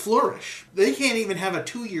flourish. They can't even have a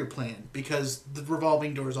 2-year plan because the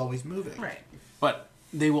revolving door is always moving. Right. But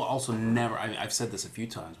they will also never, I've said this a few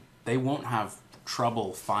times, they won't have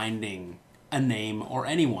trouble finding a name or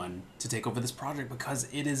anyone to take over this project because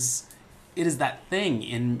it is that thing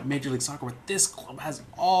in Major League Soccer where this club has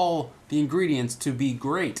all the ingredients to be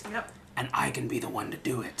great. Yep. And I can be the one to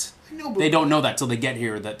do it. No, they don't know that till they get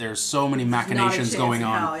here, that there's so many machinations going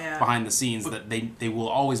on behind the scenes that they will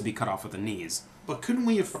always be cut off at the knees. But couldn't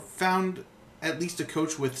we have found at least a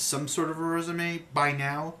coach with some sort of a resume by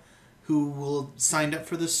now who will sign up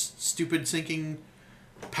for this stupid sinking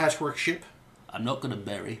patchwork ship? I'm not going to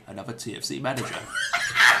bury another TFC manager.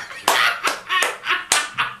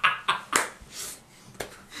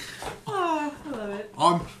 Oh, I love it.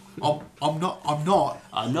 I'm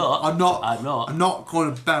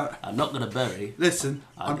not going to bury. Listen,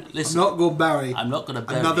 I'm not going to bury. I'm not going to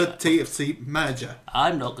bury another TFC manager.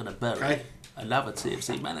 I'm not going to bury another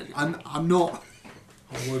TFC manager. I'm not.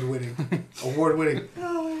 Award winning.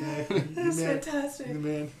 Oh, that's fantastic. You're the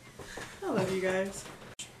man. I love you guys.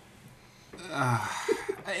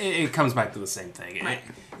 It comes back to the same thing. Right.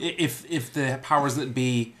 If the powers that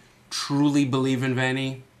be truly believe in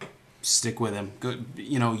Vanny, stick with him. Good,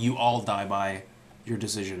 you all die by your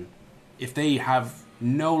decision. If they have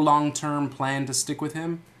no long-term plan to stick with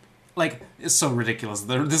him, like, it's so ridiculous.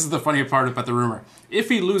 This is the funny part about the rumor. If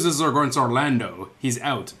he loses against Orlando, he's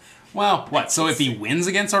out. Well, what? So if he wins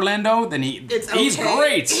against Orlando, then he's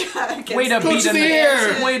great. Yeah, way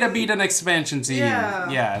to beat an expansion team.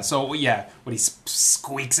 Yeah. So when he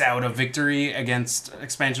squeaks out a victory against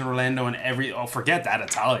expansion Orlando and forget that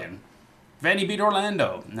Italian. Vanny beat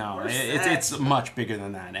Orlando. No, it's much bigger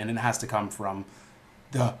than that, and it has to come from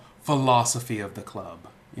the philosophy of the club.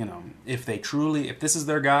 If this is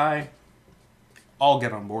their guy, I'll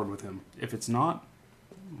get on board with him. If it's not,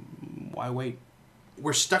 why wait?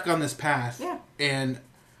 We're stuck on this path, and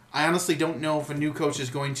I honestly don't know if a new coach is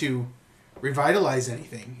going to revitalize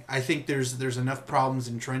anything. I think there's enough problems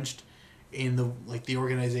entrenched in the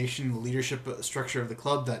organization, the leadership structure of the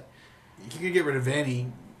club that you can get rid of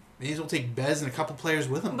Vanny. May as well take Bez and a couple players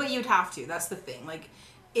with him. But you'd have to. That's the thing. Like,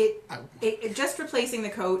 it just replacing the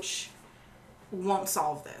coach won't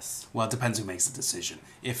solve this. Well, it depends who makes the decision.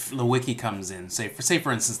 If Lewicki comes in, say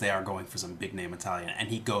for instance they are going for some big name Italian, and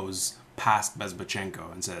he goes past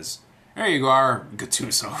Bezbachenko and says, "There you are,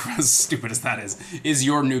 Gattuso," as stupid as that is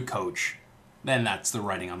your new coach. then that's the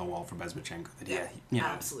writing on the wall for Bezbatchenko. That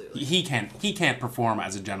absolutely. He can't perform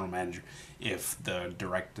as a general manager if the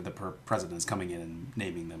president is coming in and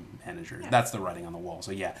naming the manager. Yeah. That's the writing on the wall.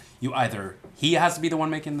 So he has to be the one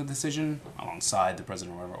making the decision alongside the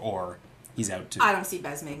president or whatever, or he's out too. I don't see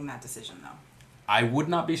Bez making that decision though. I would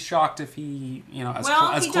not be shocked if he, as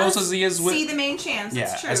he close does as he is with... see the main chance,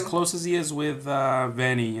 yeah, it's true. as close as he is with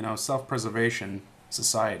Vanny, self-preservation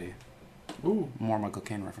society. Ooh. More Michael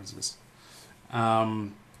Caine references. That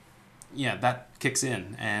kicks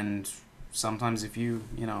in, and sometimes if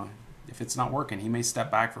if it's not working, he may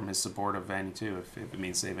step back from his support of Vanny too, if it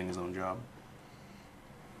means saving his own job.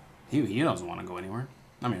 He doesn't want to go anywhere.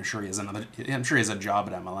 I mean, I'm sure he has a job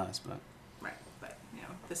at MLS, but... Right, but,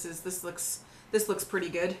 this looks pretty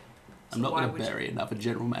good. I'm not going to bury another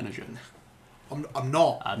general manager. I'm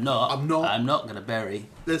not going to bury...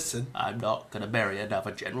 Listen. I'm not going to bury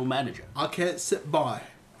another general manager. I can't sit by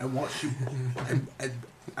and watch you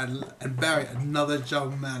and bury another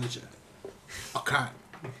general manager. I can't.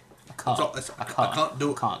 I can't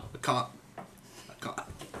do it. I can't.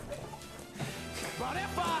 But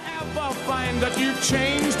if I ever find that you've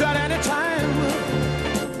changed at any time,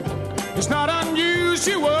 it's not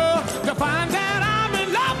unusual to find that I'm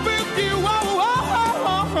in love with you.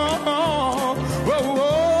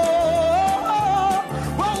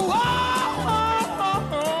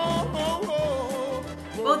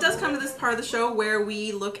 Well, it does come to this part of the show where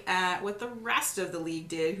we look at what the rest of the league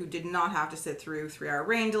did, who did not have to sit through 3-hour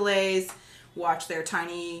rain delays, watch their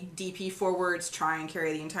tiny DP forwards try and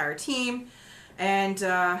carry the entire team, and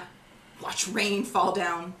watch rain fall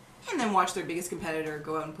down, and then watch their biggest competitor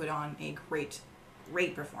go out and put on a great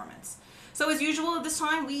performance. So as usual at this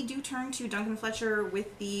time, we do turn to Duncan Fletcher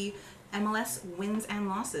with the MLS wins and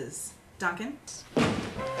losses. Duncan?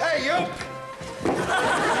 Hey, you!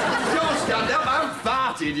 Don't stand up, I'm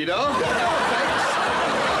farted, you know.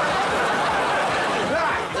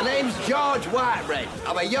 Right, the name's George Whitered.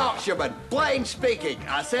 I'm a Yorkshireman, plain speaking.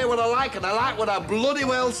 I say what I like and I like what I bloody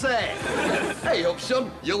well say. Hey up,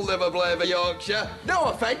 son, you'll never blame a Yorkshire. No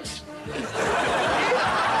offence. What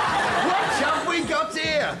have we got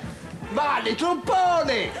here? My Little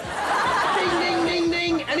Pony. Ding, ding, ding,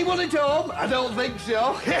 ding. Anyone at home? I don't think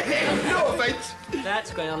so. No offence.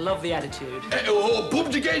 That's great. I love the attitude.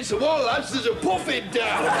 Bumped against the wall, lads. There's a puffin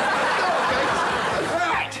down. No offence.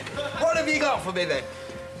 Right. What have you got for me, then?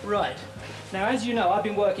 Right. Now, as you know, I've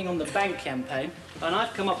been working on the bank campaign, and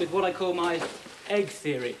I've come up with what I call my egg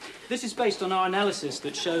theory. This is based on our analysis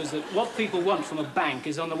that shows that what people want from a bank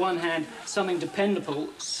is, on the one hand, something dependable,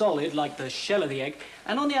 solid, like the shell of the egg,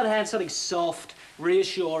 and on the other hand, something soft,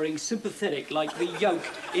 reassuring, sympathetic, like the yolk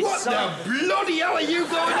itself. What the bloody hell are you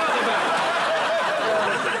going on about?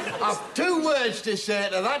 I've 2 words to say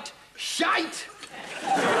to that. Shite.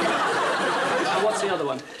 What's the other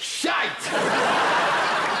one? Shite.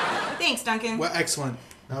 Thanks, Duncan. Well, excellent.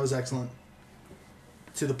 That was excellent.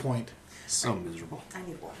 To the point. So miserable. I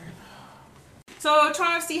need water. So,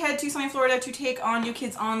 Toronto FC head to sunny Florida to take on New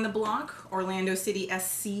Kids on the Block, Orlando City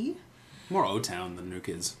SC. More O-Town than New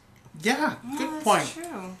Kids. Yeah, good that's point.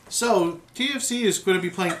 True. So, TFC is going to be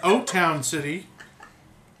playing O-Town City.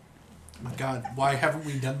 Oh my God, why haven't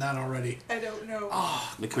we done that already? I don't know.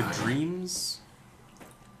 Liquid Dreams?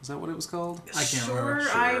 Is that what it was called? I can't remember.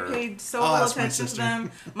 I paid so little attention to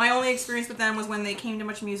them. My only experience with them was when they came to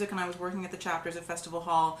Much Music and I was working at the chapters at Festival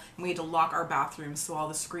Hall, and we had to lock our bathrooms so all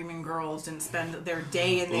the screaming girls didn't spend their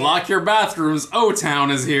day in there. Lock your bathrooms. O-Town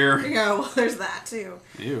is here. Yeah, well, there's that too.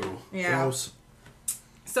 Ew. Yeah. Gross.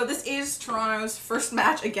 So this is Toronto's first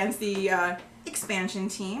match against the expansion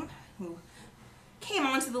team, who came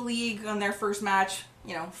onto the league on their first match,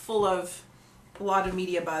 full of a lot of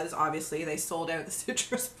media buzz. Obviously, they sold out the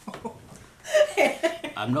Citrus Bowl.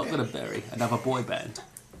 I'm not going to bury another boy band.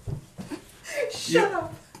 Shut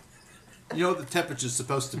up. You know what the temperature's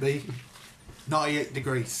supposed to be? 98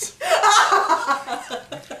 degrees.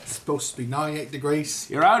 It's supposed to be 98 degrees.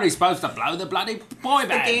 You're only supposed to blow the bloody boy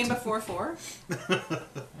band. The game before 4.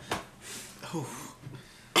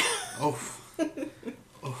 Oh.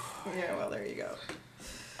 Yeah, well, there you go.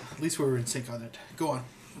 At least we were in sync on it. Go on.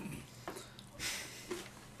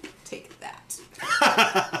 Take that.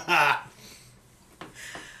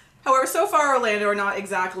 However, so far Orlando are not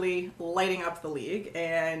exactly lighting up the league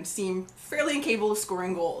and seem fairly incapable of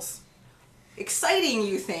scoring goals. Exciting,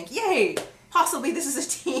 you think. Yay! Possibly this is a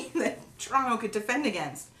team that Toronto could defend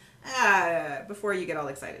against. Before you get all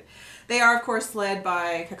excited. They are, of course, led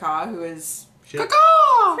by Kaká, who is...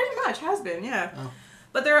 Kaká! Pretty much, has been, yeah. Oh.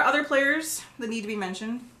 But there are other players that need to be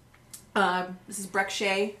mentioned. This is Breck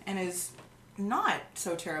Shea and his not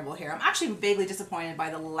so terrible hair. I'm actually vaguely disappointed by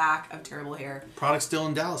the lack of terrible hair. Product's still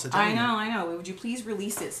in Dallas. I know. Would you please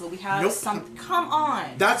release it so we have Nope. some? Come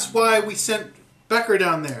on. That's why we sent Becker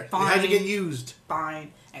down there. Fine. It had to get used.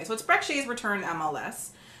 Fine. Okay, so it's Brek Shea's return to MLS.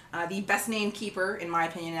 The best named keeper, in my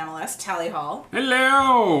opinion, in MLS, Tally Hall.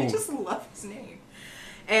 Hello! I just love his name.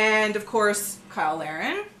 And, of course, Kyle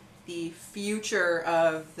Larin, the future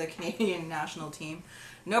of the Canadian national team.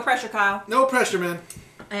 No pressure, Kyle. No pressure, man.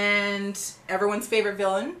 And everyone's favorite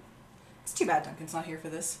villain. It's too bad Duncan's not here for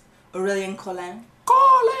this. Aurelien Collin.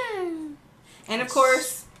 And, of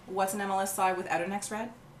course, what's an MLS side without an X-Red?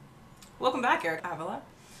 Welcome back, Eric Avila,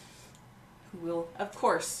 who will, of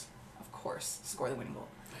course, score the winning goal.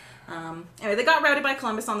 Anyway, they got routed by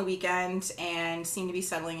Columbus on the weekend and seem to be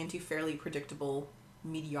settling into fairly predictable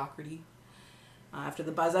mediocrity after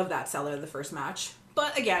the buzz of that sellout of the first match.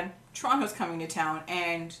 But again, Toronto's coming to town,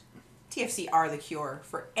 and TFC are the cure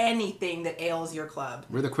for anything that ails your club.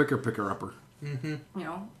 We're the quicker picker-upper. You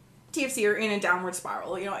know, TFC are in a downward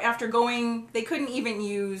spiral. You know, after going, they couldn't even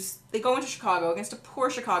they go into Chicago against a poor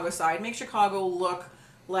Chicago side, make Chicago look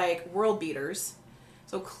like world beaters.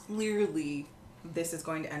 So clearly, this is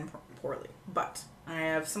going to end poorly. But I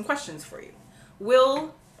have some questions for you.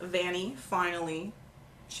 Will Vanny finally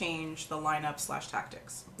change the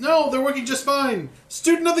lineup/tactics? No, they're working just fine.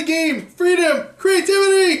 Student of the game. Freedom.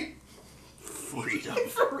 Creativity.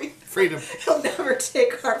 Freedom. He'll never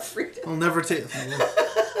take our freedom. I'll never take...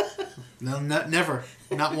 No, never.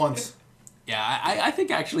 Not once. Yeah, I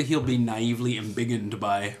think actually he'll be naively embiggened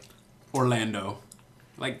by Orlando.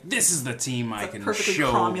 Like, this is the team I can perfectly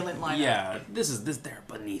show. cromulent lineup. Yeah, they're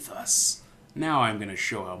beneath us. Now I'm gonna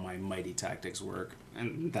show how my mighty tactics work,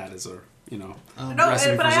 and that is a No,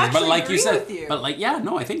 recipe but for I success. actually But like agree you said, with you. but like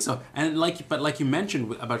I think so. And like you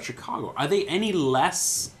mentioned about Chicago, are they any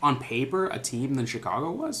less on paper a team than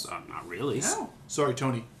Chicago was? Not really. No. Sorry,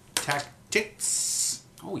 Tony. Tactics.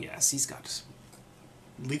 Oh yes, he's got.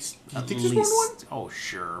 At least... I at think there's one. Oh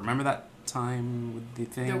sure. Remember that time with the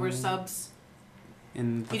thing? There were subs.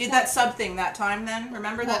 In the You did that sub thing that time then?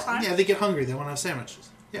 Remember that time? Yeah, they get hungry. They want to have sandwiches.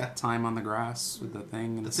 Yeah. time on the grass with the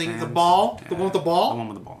thing. In The the thing, the stands. ball? Yeah. The one with the ball? The one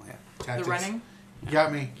with the ball. Yeah. Tactics. The running?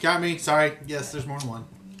 Got me. Sorry. Yes, there's more than one.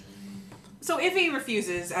 So if he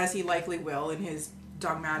refuses, as he likely will in his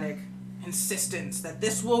dogmatic insistence that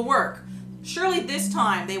this will work, surely this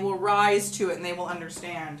time they will rise to it and they will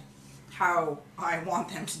understand how I want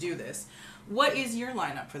them to do this. What is your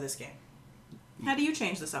lineup for this game? How do you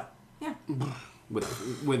change this up? Yeah.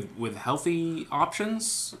 With healthy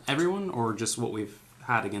options, everyone, or just what we've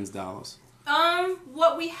had against Dallas?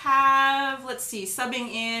 What we have, let's see, subbing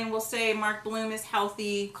in, we'll say Mark Bloom is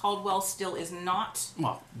healthy, Caldwell still is not,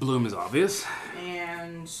 Well, Bloom is obvious.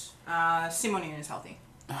 and Simonin is healthy.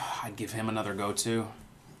 I'd give him another go-to.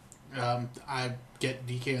 I get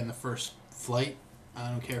DK on the first flight. I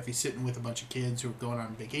don't care if he's sitting with a bunch of kids who are going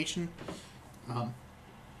on vacation. Mom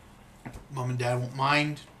and Dad won't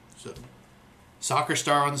mind. So, soccer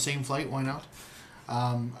star on the same flight. Why not?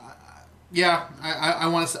 Yeah, I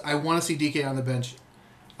want to see DK on the bench.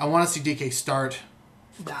 I want to see DK start.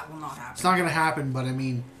 That will not happen. It's not going to happen, but I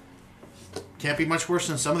mean, can't be much worse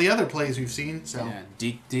than some of the other plays we've seen. So Yeah,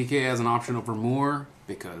 DK has an option over Moore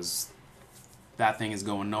because that thing is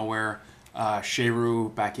going nowhere.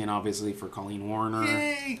 Sheru back in, obviously, for Colleen Warner.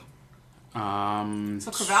 yay! So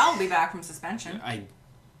Craval will be back from suspension. I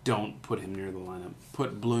don't put him near the lineup.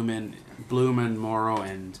 Put Bloom and Morrow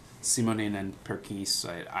and Simonin and Perkis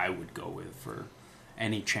I would go with for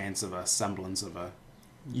any chance of a semblance of a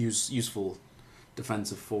useful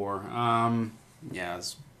defensive four.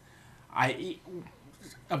 Yes. I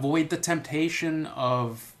avoid the temptation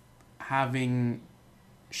of having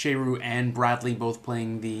Sheru and Bradley both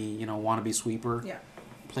playing the wannabe sweeper. Yeah.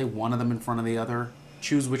 Play one of them in front of the other.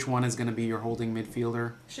 Choose which one is going to be your holding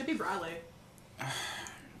midfielder. Should be Bradley.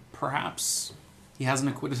 Perhaps he hasn't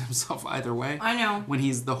acquitted himself either way. I know. When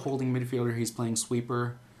he's the holding midfielder, he's playing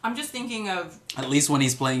sweeper. I'm just thinking of... At least when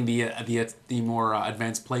he's playing the more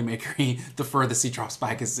advanced playmaker, the furthest he drops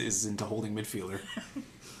back is into holding midfielder.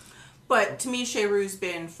 But to me, Sheru's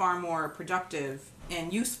been far more productive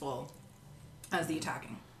and useful as the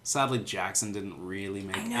attacking. Sadly, Jackson didn't really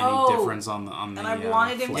make any know. difference on the. And I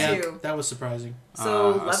wanted him flank. Yeah, to. that was surprising.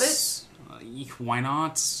 So, Levitt? Why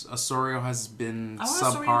not? Osorio has been I want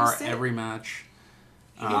Osorio to subpar sit. every match.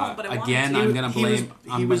 He won't, but I want Again, him to. I'm gonna blame.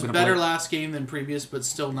 He was better last game than previous, but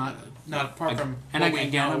still not apart from. And what we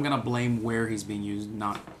again, know. I'm gonna blame where he's being used,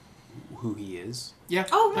 not who he is. Yeah.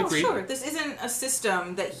 Oh, no, agreed. sure. This isn't a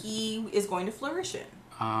system that he is going to flourish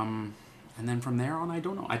in. And then from there on, I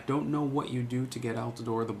don't know. I don't know what you do to get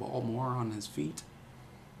Altidore the ball more on his feet.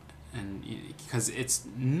 And because it's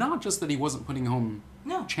not just that he wasn't putting home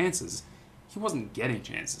chances, he wasn't getting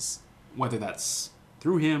chances. Whether that's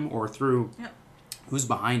through him or through who's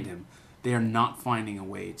behind him, they are not finding a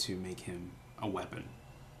way to make him a weapon.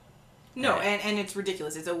 No, and it's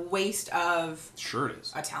ridiculous. It's a waste of sure it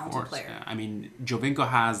is. A talented player. Yeah. I mean, Giovinco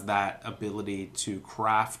has that ability to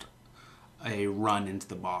craft a run into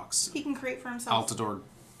the box. He can create for himself. Altidore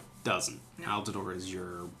doesn't. No. Altidore is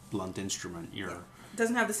your blunt instrument.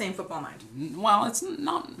 Doesn't have the same football mind. Well, it's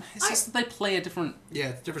not. It's just that they play a different. Yeah,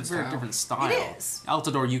 it's different very style. different style. It is.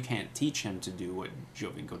 Altidore, you can't teach him to do what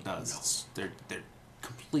Giovinco does. No. They're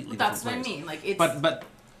completely That's different what players. I mean. Like it's. But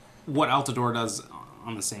what Altidore does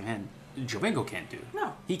on the same hand, Giovinco can't do.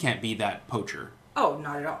 No. He can't be that poacher. Oh,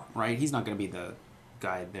 not at all. Right? He's not going to be the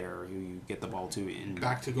guy there who you get the ball to in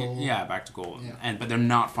back to goal. Yeah, back to goal. Yeah. But they're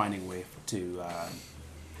not finding a way to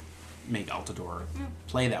make Altidore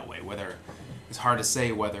play that way. Whether it's hard to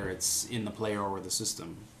say whether it's in the player or the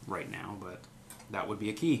system right now, but that would be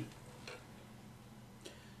a key.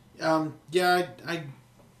 Yeah,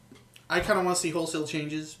 I kind of want to see wholesale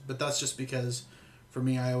changes, but that's just because, for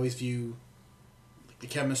me, I always view the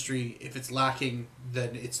chemistry. If it's lacking,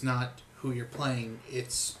 then it's not who you're playing;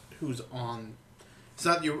 it's who's on. It's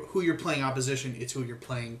not who you're playing opposition; it's who you're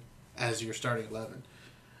playing as your starting 11.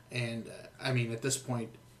 And I mean, at this point,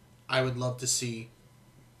 I would love to see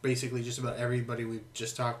basically just about everybody we've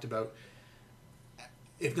just talked about,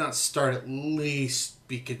 if not start, at least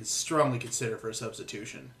be strongly considered for a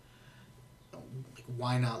substitution. Like,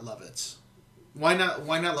 why not Lovitz? Why not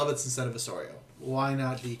Lovitz instead of Osorio? Why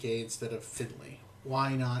not DK instead of Finley?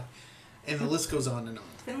 Why not? And the list goes on and on.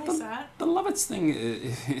 Finley's sad. The Lovitz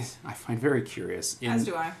thing, I find very curious. As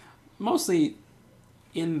do I. Mostly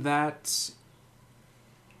in that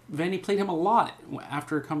Vanny played him a lot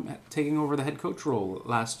after taking over the head coach role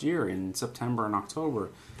last year in September and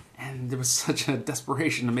October. And there was such a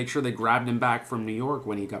desperation to make sure they grabbed him back from New York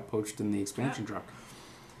when he got poached in the expansion draft.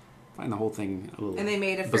 I find the whole thing a little And they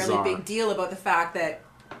made a bizarre. fairly big deal about the fact that,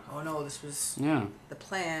 oh no, this was the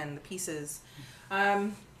plan, the pieces.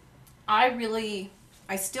 I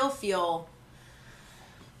still feel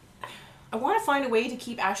I want to find a way to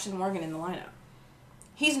keep Ashton Morgan in the lineup.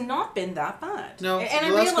 He's not been that bad. No, and I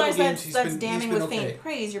the last couple realize games that's he's damning been with faint okay.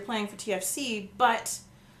 praise. You're playing for TFC, but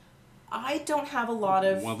I don't have a lot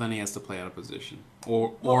of... Well, then he has to play out of position.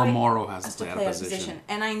 Or Morrow has to play out of position.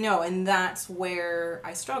 And I know, and that's where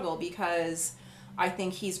I struggle, because I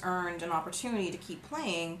think he's earned an opportunity to keep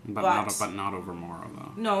playing, But not over Morrow,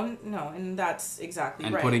 though. No, and that's exactly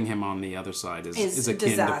and right. And putting him on the other side is a akin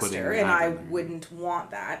disaster, to putting and I there. wouldn't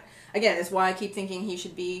want that. Again, it's why I keep thinking he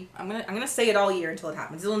should be... I'm gonna say it all year until it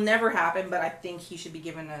happens. It'll never happen, but I think he should be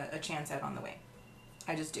given a chance out on the wing.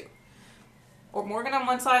 I just do. Or Morgan on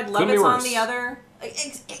one side, Lovitz on the other.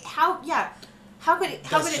 How could it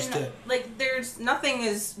like, there's nothing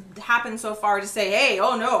has happened so far to say, hey,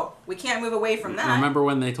 oh no, we can't move away from that. Remember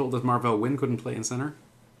when they told us Marvell Wynn couldn't play in center?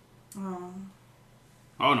 Oh.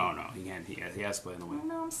 Oh, no, he can't. He has to play in the wing.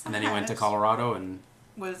 No, and then he went to Colorado and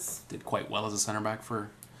did quite well as a center back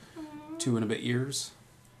for 2 and a bit years.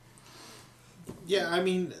 Yeah, I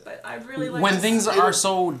mean... But I really like... When things are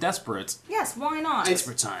so desperate... Yes, why not?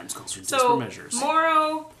 Desperate times calls for desperate measures.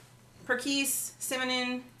 Morrow, Perkis,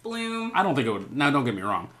 Simonin, Bloom... I don't think it would... Now, don't get me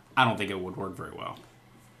wrong. I don't think it would work very well.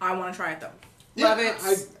 I want to try it, though. Yeah,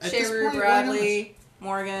 Lovitz, Shearer, Bradley,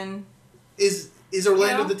 Morgan... Is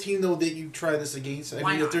Orlando the team, though, that you try this against? I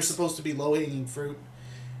mean, if they're supposed to be low-hanging fruit,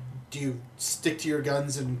 do you stick to your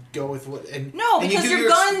guns and go with what? No, because your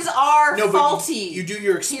guns are faulty. You do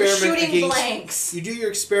your experiment You're shooting against blanks. You do your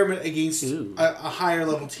experiment against a higher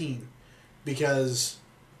level team, because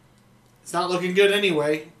it's not looking good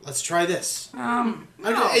anyway. Let's try this. No.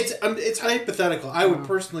 It's hypothetical. I would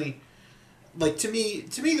personally, to me,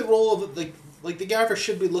 the role of the gaffer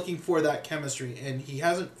should be looking for that chemistry, and he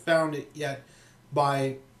hasn't found it yet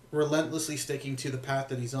by relentlessly sticking to the path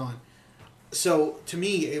that he's on. So, to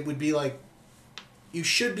me, it would be like, you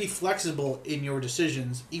should be flexible in your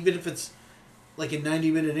decisions, even if it's like in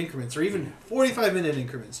 90-minute increments, or even 45-minute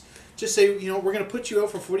increments. Just say, we're going to put you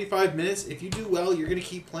out for 45 minutes. If you do well, you're going to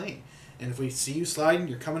keep playing. And if we see you sliding,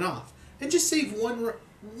 you're coming off. And just save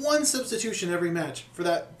one substitution every match for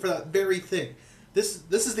that very thing. This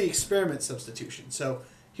is the experiment substitution. So,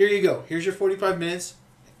 here you go. Here's your 45 minutes.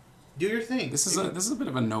 Do your thing. This is a bit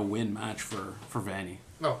of a no-win match for Vanny.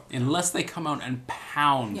 Oh. Unless they come out and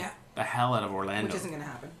pound the hell out of Orlando. Which isn't going to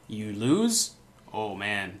happen. You lose, oh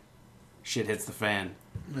man, shit hits the fan.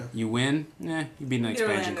 Yeah. You win, you beat an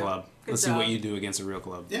expansion club. Let's see what you do against a real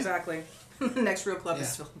club. Yeah. Exactly. The next real club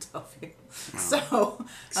is Philadelphia. So,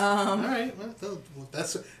 all right, well,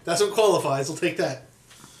 that's what qualifies. We'll take that.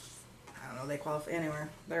 I don't know. They qualify anywhere.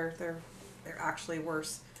 They're actually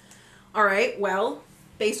worse. All right. Well,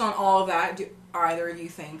 based on all of that, do either of you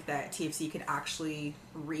think that TFC could actually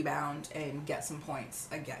rebound and get some points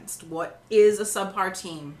against what is a subpar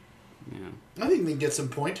team? Yeah. I think they can get some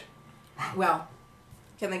point. Well,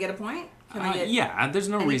 can they get a point? Can they get there's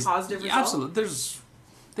no any reason. positive result? Absolutely.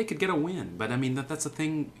 They could get a win, but I mean that's the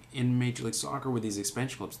thing in Major League Soccer with these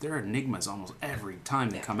expansion clubs. There are enigmas almost every time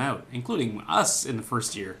they come out, including us in the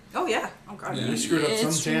first year. Oh yeah. Oh god. You screwed up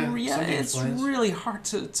It's plans. really hard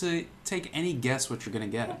to take any guess what you're going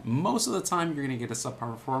to get. Most of the time, you're going to get a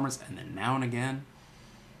subpar performance, and then now and again,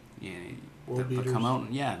 they'll come out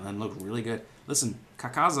and then look really good. Listen,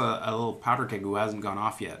 Kaká's a little powder keg who hasn't gone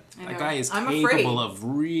off yet. That guy is capable of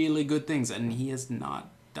really good things, and he has not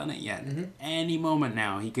done it yet. Mm-hmm. Any moment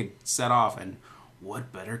now, he could set off, and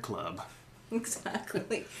what better club?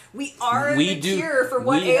 Exactly. We are the cure for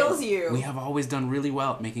what ails you. We have always done really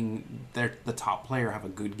well at making the top player have a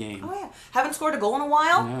good game. Oh yeah. Haven't scored a goal in a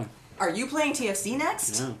while? Yeah. Are you playing TFC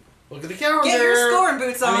next? Yeah. Look at the calendar. Get your scoring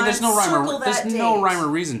boots on. I mean, there's no no rhyme or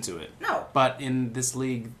reason to it. No. But in this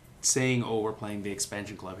league, saying, "Oh, we're playing the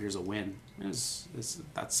expansion club. Here's a win,"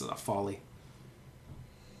 that's a folly.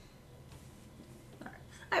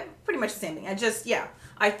 Pretty much the same thing.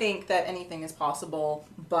 I think that anything is possible,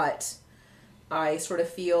 but I sort of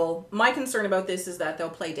feel my concern about this is that they'll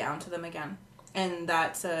play down to them again, and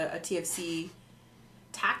that's a TFC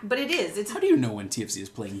tack. But it is. It's how do you know when TFC is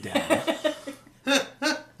playing down?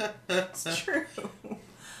 It's true.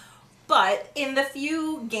 But in the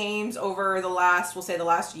few games over the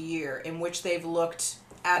last year in which they've looked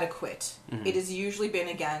adequate, it has usually been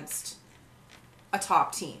against a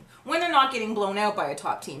top team. When they're not getting blown out by a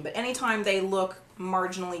top team, but anytime they look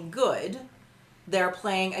marginally good, they're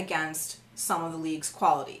playing against some of the league's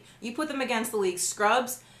quality. You put them against the league's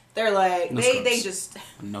scrubs, they're like they just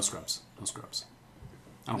no scrubs.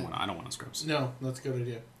 I don't want no scrubs. No, that's a good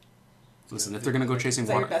idea. Listen, if they're gonna go chasing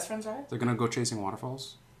your best friend's right? They're gonna go chasing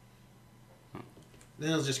waterfalls.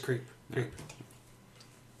 Then it'll just creep.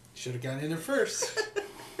 Should have gotten in there first.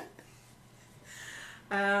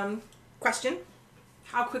 Question.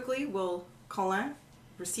 How quickly will Colin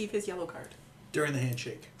receive his yellow card? During the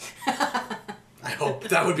handshake. I hope.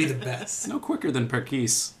 That would be the best. No quicker than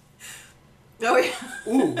Perkis. Oh, yeah.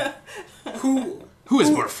 Ooh. Who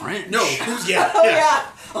is more French? No, who's... Yeah. Oh, yeah.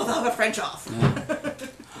 Oh, they'll have a French off. Yeah.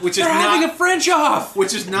 Which is They're having a French off!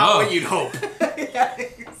 Which is not what you'd hope.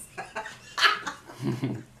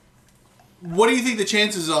 What do you think the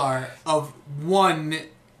chances are of one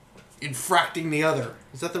infracting the other?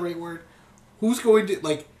 Is that the right word? Who's going to,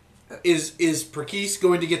 like, is Perkis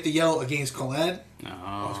going to get the yellow against Colin? No.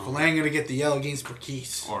 Or is Colin going to get the yellow against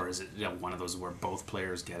Perkis? Or is it one of those where both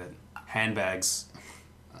players get it? Handbags.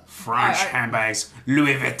 French handbags.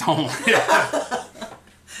 Louis Vuitton.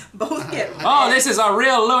 Both get it. Oh, this is a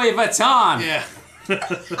real Louis Vuitton. Yeah.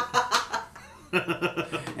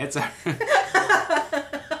 It's a...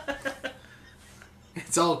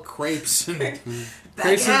 It's all crepes and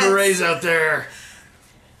berets out there.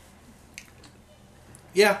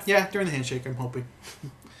 Yeah, during the handshake, I'm hoping.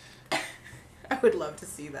 I would love to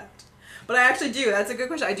see that. But I actually do. That's a good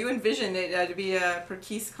question. I do envision it to be a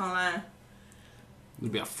Perkis Colin.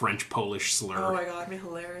 It'd be a French-Polish slur. Oh my god, it'd be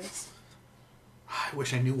hilarious. I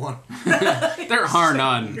wish I knew one. There are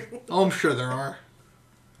none. Oh, I'm sure there are.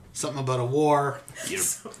 Something about a war.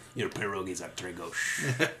 Your pierogies are très gauche.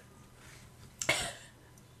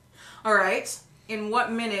 Alright. In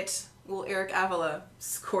what minute will Eric Avila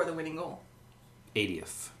score the winning goal?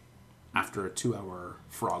 80th. After a 2-hour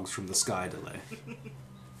Frogs from the Sky delay.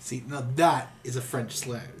 See, now that is a French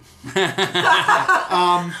slang.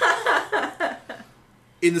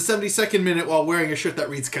 In the 72nd minute while wearing a shirt that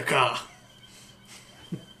reads Kaká.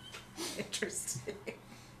 Interesting.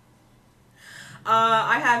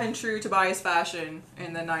 I have in true Tobias fashion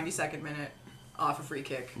in the 92nd minute off a free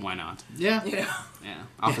kick. Why not? Yeah. You know? Yeah.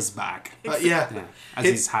 Off his back. Yeah. As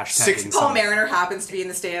he's hashtagging Paul Mariner happens to be in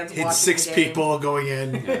the stands watching It's 6 the game. people going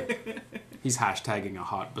in. Yeah. He's hashtagging a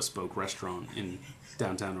hot bespoke restaurant in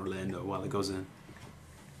downtown Orlando while it goes in.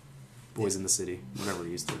 Boys in the City. Whatever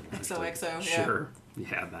he used to. XOXO, yeah. Sure.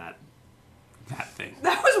 Yeah, that thing.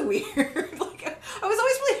 That was weird. Like, I was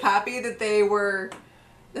always really happy that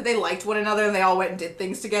they liked one another and they all went and did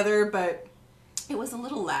things together, but it was a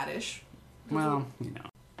little laddish. Well, you know.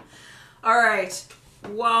 All right.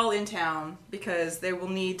 While in town, because they will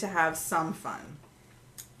need to have some fun.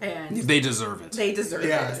 And they deserve it. They deserve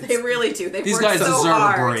it. They really do. They've these worked guys so deserve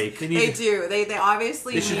hard. a break. They do. They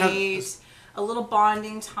obviously need a little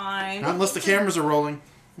bonding time. Not unless the cameras are rolling.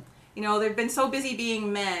 You know, they've been so busy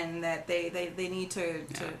being men that they need to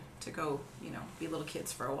go, you know, be little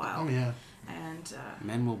kids for a while. Oh, yeah. And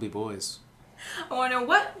Men will be boys. I want to know,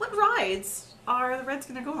 what rides are the Reds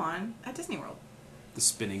going to go on at Disney World? The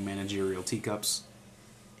spinning managerial teacups.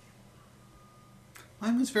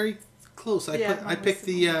 Mine was very close. I picked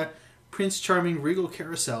the Prince Charming Regal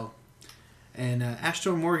Carousel. And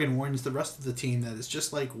Ashton Morgan warns the rest of the team that it's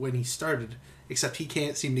just like when he started, except he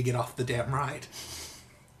can't seem to get off the damn ride.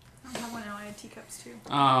 I have one now. I had teacups too.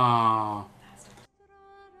 Ah.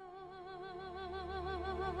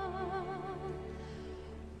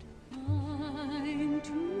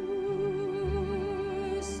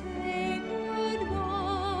 Time to say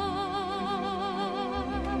goodbye.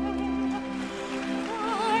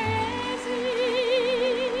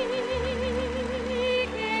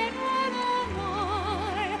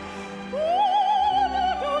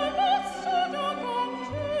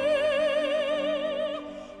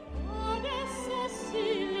 Adesso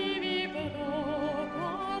si libero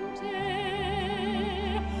con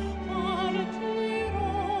te, partirò.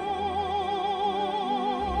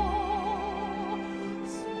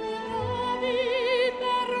 Servi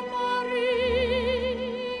per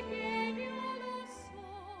morire, che io lo so.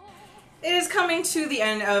 It is coming to the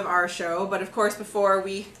end of our show, but of course, before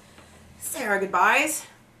we say our goodbyes,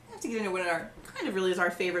 we have to get into what kind of really is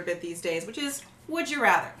our favorite bit these days, which is Would You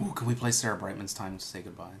Rather. Ooh, can we play Sarah Brightman's Time to Say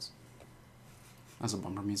Goodbyes? That's a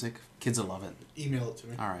bumper music. Kids will love it. Email it to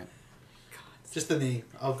me. All right. Just the name.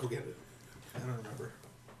 I'll go get it. I don't remember.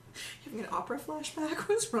 You having an opera flashback?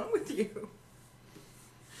 What's wrong with you?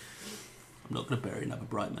 I'm not going to bury another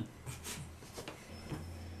Brightman.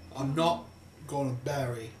 I'm not going to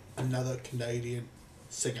bury another Canadian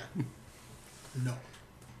singer. No.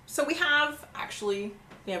 So we have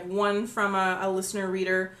one from a listener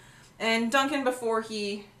reader, and Duncan, before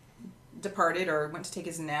he departed or went to take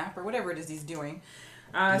his nap or whatever it is he's doing,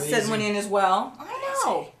 sent one in as well. I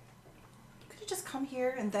know. You could have just come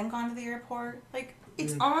here and then gone to the airport. Like,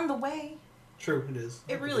 it's on the way. True, it is.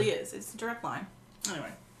 It really is. It's a direct line.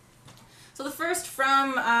 Anyway. So the first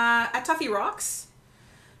from at Tuffy Rocks,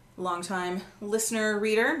 longtime listener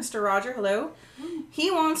reader, Mr. Roger, hello.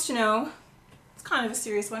 He wants to know, it's kind of a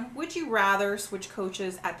serious one, would you rather switch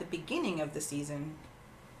coaches at the beginning of the season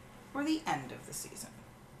or the end of the season?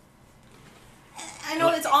 I know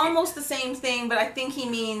it's almost the same thing, but I think he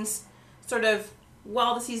means sort of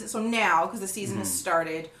while the season, so now, because the season has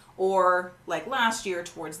started, or like last year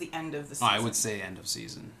towards the end of the season. I would say end of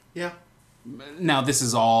season. Yeah. Now, this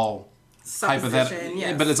is all hypothetical,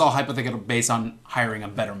 yes. but it's all hypothetical based on hiring a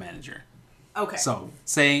better manager. Okay. So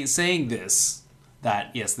saying this,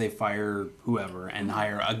 that yes, they fire whoever and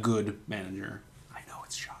hire a good manager. I know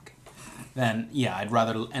it's shocking. Then yeah, I'd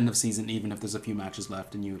rather end of season, even if there's a few matches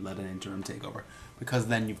left and you let an interim take over, because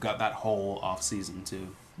then you've got that whole off season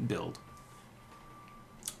to build.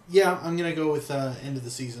 Yeah, I'm gonna go with end of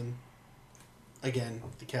the season. Again,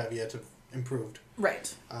 the caveat of improved.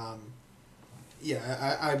 Right.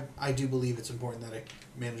 Yeah, I do believe it's important that a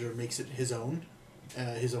manager makes it his own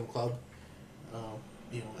club.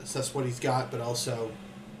 Assess what he's got, but also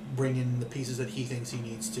bring in the pieces that he thinks he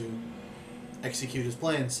needs to execute his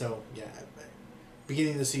plan. So, yeah,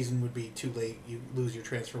 beginning of the season would be too late. You lose your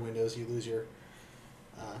transfer windows. You lose your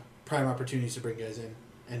prime opportunities to bring guys in.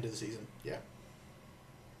 End of the season, yeah.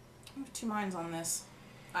 I have two minds on this.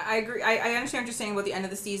 I agree. I understand what you're saying about the end of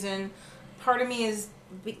the season. Part of me is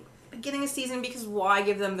beginning of season because why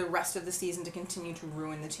give them the rest of the season to continue to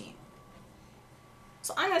ruin the team?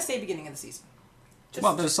 So I'm going to say beginning of the season.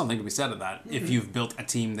 Well, there's something to be said of that. If you've built a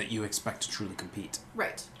team that you expect to truly compete.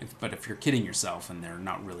 Right. But if you're kidding yourself and they're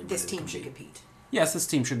not really ready This to team compete. should compete. Yes, this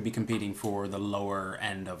team should be competing for the lower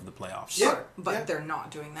end of the playoffs. Yeah. Sure, but they're not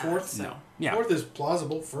doing that. Fourth? So. No. Yeah. Fourth is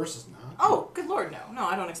plausible. First is not. Oh, good lord, no. No,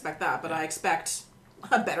 I don't expect that, but I expect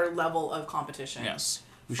a better level of competition Yes.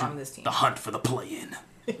 from this team. The hunt for the play-in.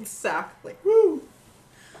 Exactly. Woo!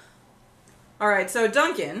 Alright, so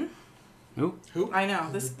Duncan. Who? I know.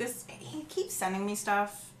 This he keeps sending me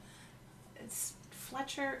stuff. It's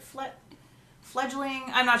Fledgling.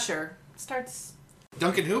 I'm not sure. Starts.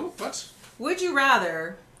 Duncan who? What? Would you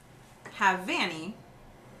rather have Vanny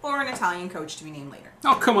or an Italian coach to be named later?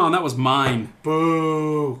 Oh, come on. That was mine.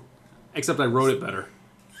 Boo. Except I wrote it better.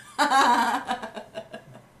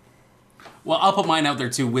 Well, I'll put mine out there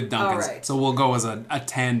too with Duncan's. All right. So we'll go as a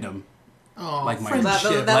tandem. Oh, Like my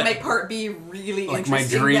friendship. That'll make part B really Like my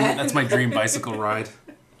interesting. dream. then. That's my dream bicycle ride.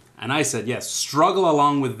 And I said, yes, struggle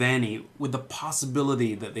along with Vanny with the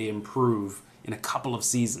possibility that they improve in a couple of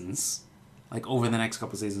seasons, like over the next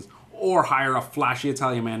couple of seasons, or hire a flashy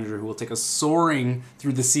Italian manager who will take us soaring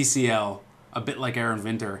through the CCL, a bit like Aaron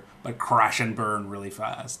Winter, but crash and burn really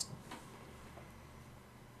fast.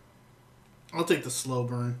 I'll take the slow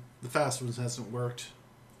burn. The fast ones hasn't worked.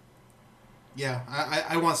 Yeah,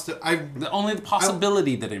 I wants to. Only the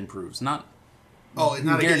possibility that improves, not. Oh, it's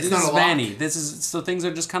not a This it's not is a lock. Vanny. This is so things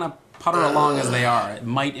are just kind of putter along as they are. It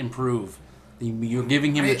might improve. You're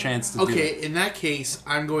giving him the chance to do it. Okay, in that case,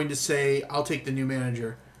 I'm going to say I'll take the new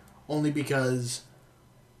manager, only because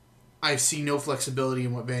I see no flexibility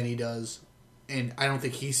in what Vanny does, and I don't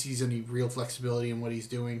think he sees any real flexibility in what he's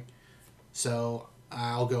doing. So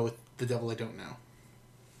I'll go with the devil I don't know.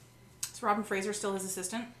 Is Robin Fraser still his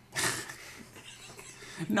assistant?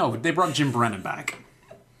 No, but they brought Jim Brennan back.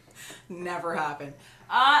 Never happened.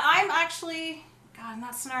 I'm actually... God, in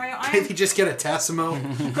that scenario, Can't he just get a Tassimo?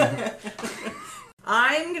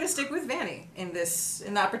 I'm gonna stick with Vanny in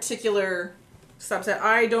that particular subset.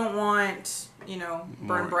 I don't want,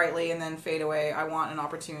 burn brightly and then fade away. I want an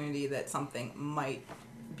opportunity that something might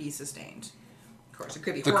be sustained. Of course, it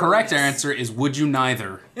could be The correct horribleness. answer is would you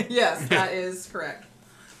neither? Yes, that is correct.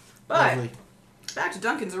 But Lovely. back to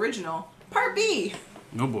Duncan's original, part B.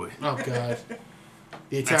 Oh boy. Oh God.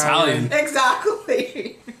 The Italian.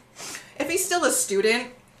 Exactly. If he's still a student,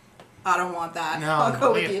 I don't want that. No, I'll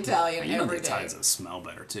go with yeah. the Italian You know the every day. Italians smell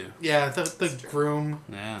better too. Yeah, the groom.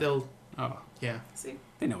 Yeah. They'll. Oh, Yeah, See?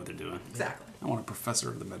 they know what they're doing. Exactly. I want a professor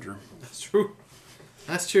of the bedroom. that's true.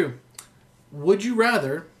 That's true. Would you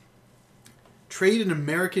rather trade an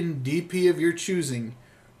American DP of your choosing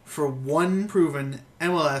for one proven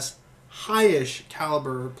MLS high-ish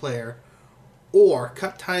caliber player, or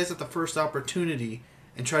cut ties at the first opportunity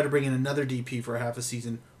and try to bring in another DP for half a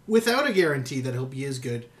season without a guarantee that he'll be as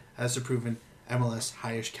good as the proven MLS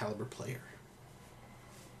high-ish caliber player?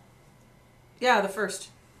 Yeah, the first.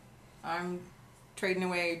 I'm trading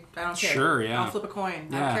away. I don't care. Sure, yeah. I'll flip a coin.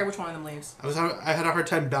 I Yeah. don't care which one of them leaves. I had a hard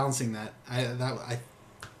time balancing that.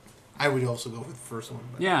 I would also go with the first one.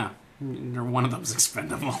 But. Yeah, one of them's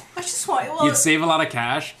expendable. I just want. Well, You'd save a lot of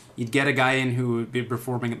cash. You'd get a guy in who would be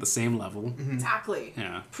performing at the same level. exactly.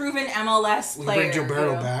 Yeah. Proven MLS We player. bring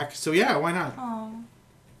Gilberto back, so yeah, why not? Oh,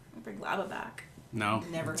 bring Lava back. No.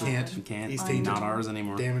 Never Can't. happened. You can't. He's He's tainted. not ours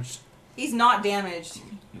anymore. Damaged. He's not damaged.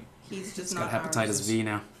 He's just He's not got hepatitis ours. V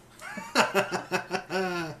now.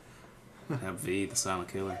 Hep V, the silent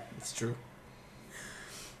killer. It's true.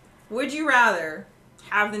 Would you rather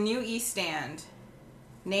have the new East Stand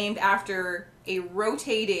named after a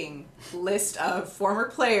rotating list of former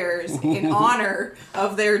players in honor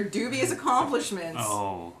of their dubious accomplishments?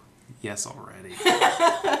 Oh, yes, already.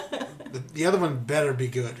 The other one better be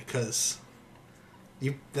good, because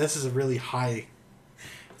this is a really high...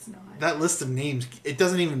 It's not. That list of names, it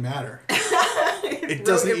doesn't even matter. It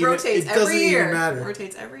doesn't even- rotates it doesn't every even year. matter. It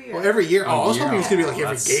rotates every year. Well, every year. Oh, I was yeah. hoping it was going to be like Oh,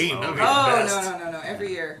 every that's- game. oh, That would be yeah. the Oh, best. no.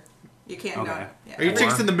 Every year. You can't Okay. know. Yeah, Are you every-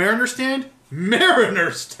 taking the Mariner stand?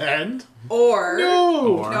 Mariner stand? Or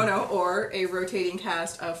No! Or- or a rotating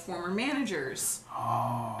cast of former managers.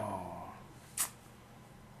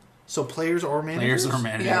 So players or managers? Players or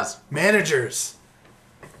managers. Yeah. Managers.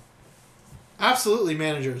 Absolutely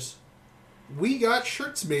managers. We got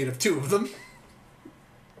shirts made of two of them.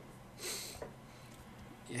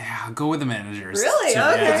 Yeah, I'll go with the managers. Really? too.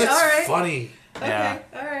 Okay. Yeah, It's all right. funny. Yeah.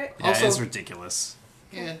 Okay, all right. Yeah, Also- it's ridiculous.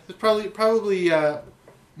 Yeah, there's probably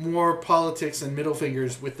more politics and middle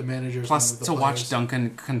fingers with the managers. Plus, than with to the watch players. Duncan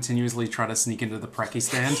continuously try to sneak into the Preki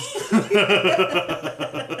stand.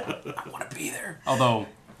 I want to be there. Although,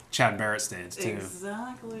 Chad Barrett stands too.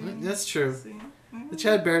 Exactly. That's true. The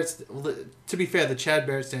Chad Barrett. To be fair, the Chad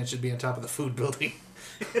Barrett stand should be on top of the food building.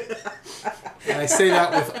 And I say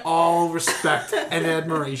that with all respect and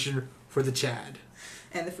admiration for the Chad.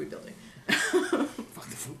 And the food building. Fuck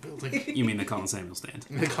the food building. You mean the Colin Samuel stand?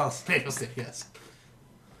 The Colin Samuel stand, yes.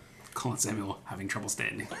 Colin Samuel having trouble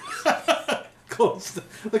standing.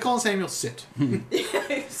 The Colin Samuel sit.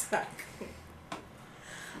 Exactly.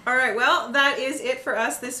 All right, well, that is it for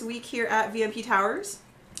us this week here at VMP Towers.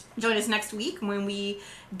 Join us next week when we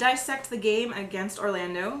dissect the game against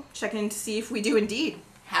Orlando, check in to see if we do indeed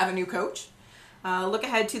have a new coach, look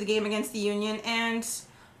ahead to the game against the Union, and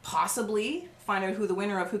possibly find out who the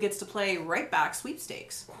winner of who gets to play right back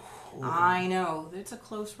sweepstakes. I know, it's a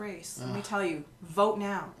close race. Let me tell you, vote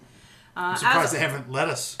now. I'm surprised they haven't let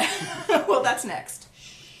us. Well, that's next.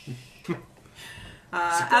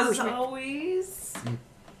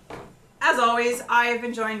 As always, I've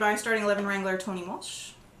been joined by starting 11 Wrangler Tony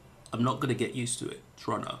Walsh, I'm not gonna get used to it.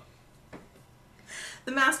 Toronto.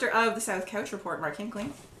 the master of the South Couch Report, Mark Hinckley,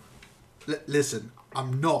 Listen,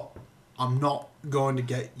 I'm not I'm not going to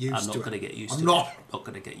get used I'm to not it. going to get used I'm to not, it. Not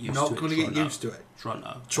going to get used not to it. going to get Toronto. used to it.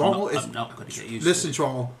 Toronto. Toronto is. I'm not going to get used Listen, to it.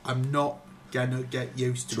 Toronto, I'm not going to get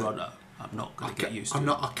used to Toronto. it. I'm not going to get used to I'm it.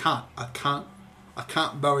 not. I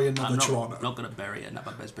can't bury another I'm Toronto. not going to bury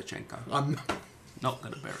another Bezbachenko. I'm Not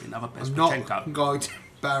going to bury another I'm not Bezbachenko. going to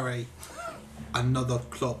bury another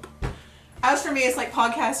club. As for me, it's like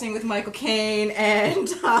podcasting with Michael Caine and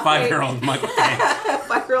 5-year-old Michael Caine.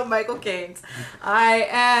 5-year-old Michael Caines. I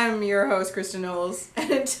am your host, Kristen Knowles, and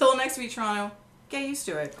until next week, Toronto, get used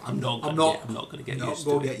to it. I'm not going to get not used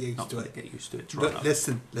gonna to get it. used Not to going it. to get used to it. But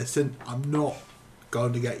Toronto. listen. I'm not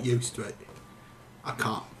going to get used to it. I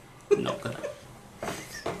can't. I'm not going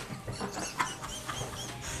to.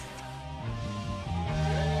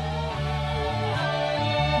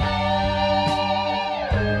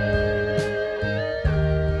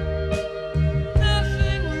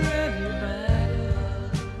 Nothing really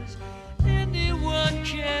matters. Anyone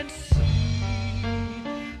can see.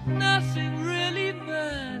 Nothing really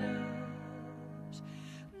matters.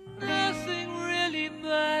 Nothing really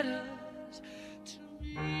matters to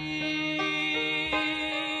me.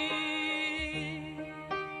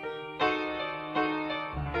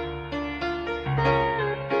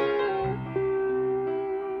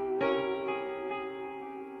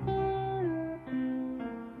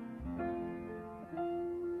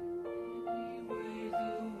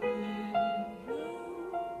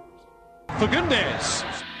 For goodness.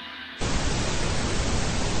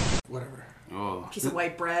 Whatever. Oh, Piece of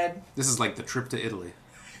white bread. this is like the trip to Italy.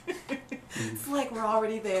 It's like we're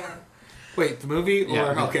already there. Wait, the movie or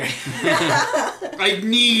Yeah. okay? I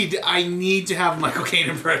need to have a Michael Caine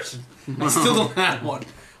impression. I still don't have one.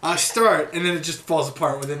 I start and then it just falls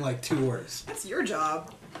apart within like 2 words. That's your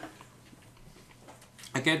job.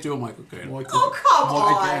 I can't do a Michael Caine. Michael, Oh, come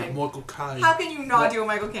on. Michael Caine. How can you not do a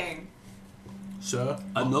Michael Caine? Sir,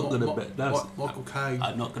 I'm not gonna bet. That's, Michael Caine.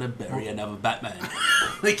 I'm not gonna bury another Batman.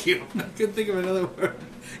 Thank you. I couldn't think of another word.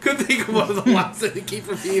 Couldn't think of one of the last that to keep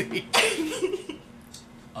repeating.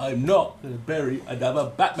 I'm not gonna bury another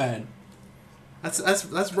Batman.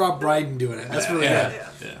 That's Rob Brydon doing it. That's really yeah. good.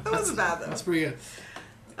 Yeah. That wasn't bad, though. That's pretty good.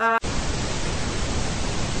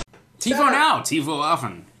 TiVo now, TiVo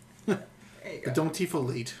often. There you go. But don't tifo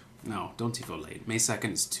late. No, don't TiVo late. May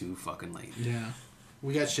 2nd is too fucking late. Yeah.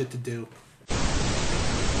 We got shit to do. That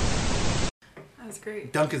was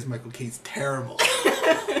great. Duncan's Michael Caine's terrible.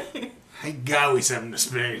 Thank God we sent him to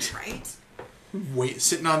Spain. Right? Wait,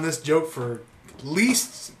 sitting on this joke for at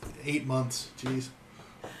least 8 months. Jeez.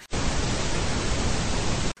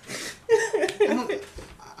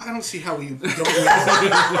 I don't see how we don't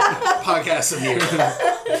podcast of you.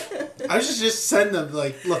 I should just send them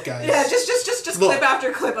like, look, guys. Yeah, just Look. clip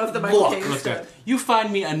after clip of the Michael Look. Caine Look, stuff. you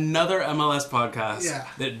find me another MLS podcast Yeah.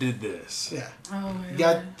 that did this. Yeah. Oh my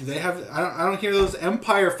God, do they have? I don't hear those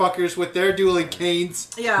Empire fuckers with their dueling canes.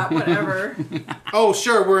 Yeah, whatever. Oh,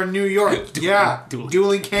 sure, we're in New York. Yeah, dueling.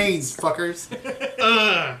 dueling canes, fuckers.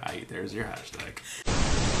 There's your hashtag.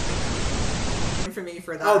 For me,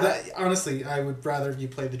 for that. Oh, that honestly, I would rather you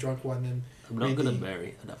play the drunk one than. I'm not maybe- gonna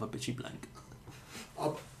bury another bitchy blank.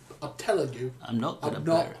 I'm telling you, I'm not gonna I'm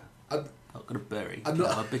bury. not. Not gonna bury I'm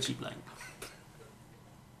not- another bitchy blank.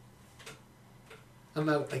 I'm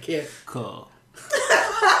out. I can't. Cool.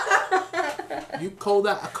 You call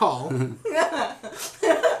that a call?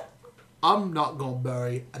 I'm not gonna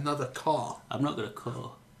bury another car. I'm not gonna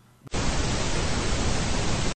call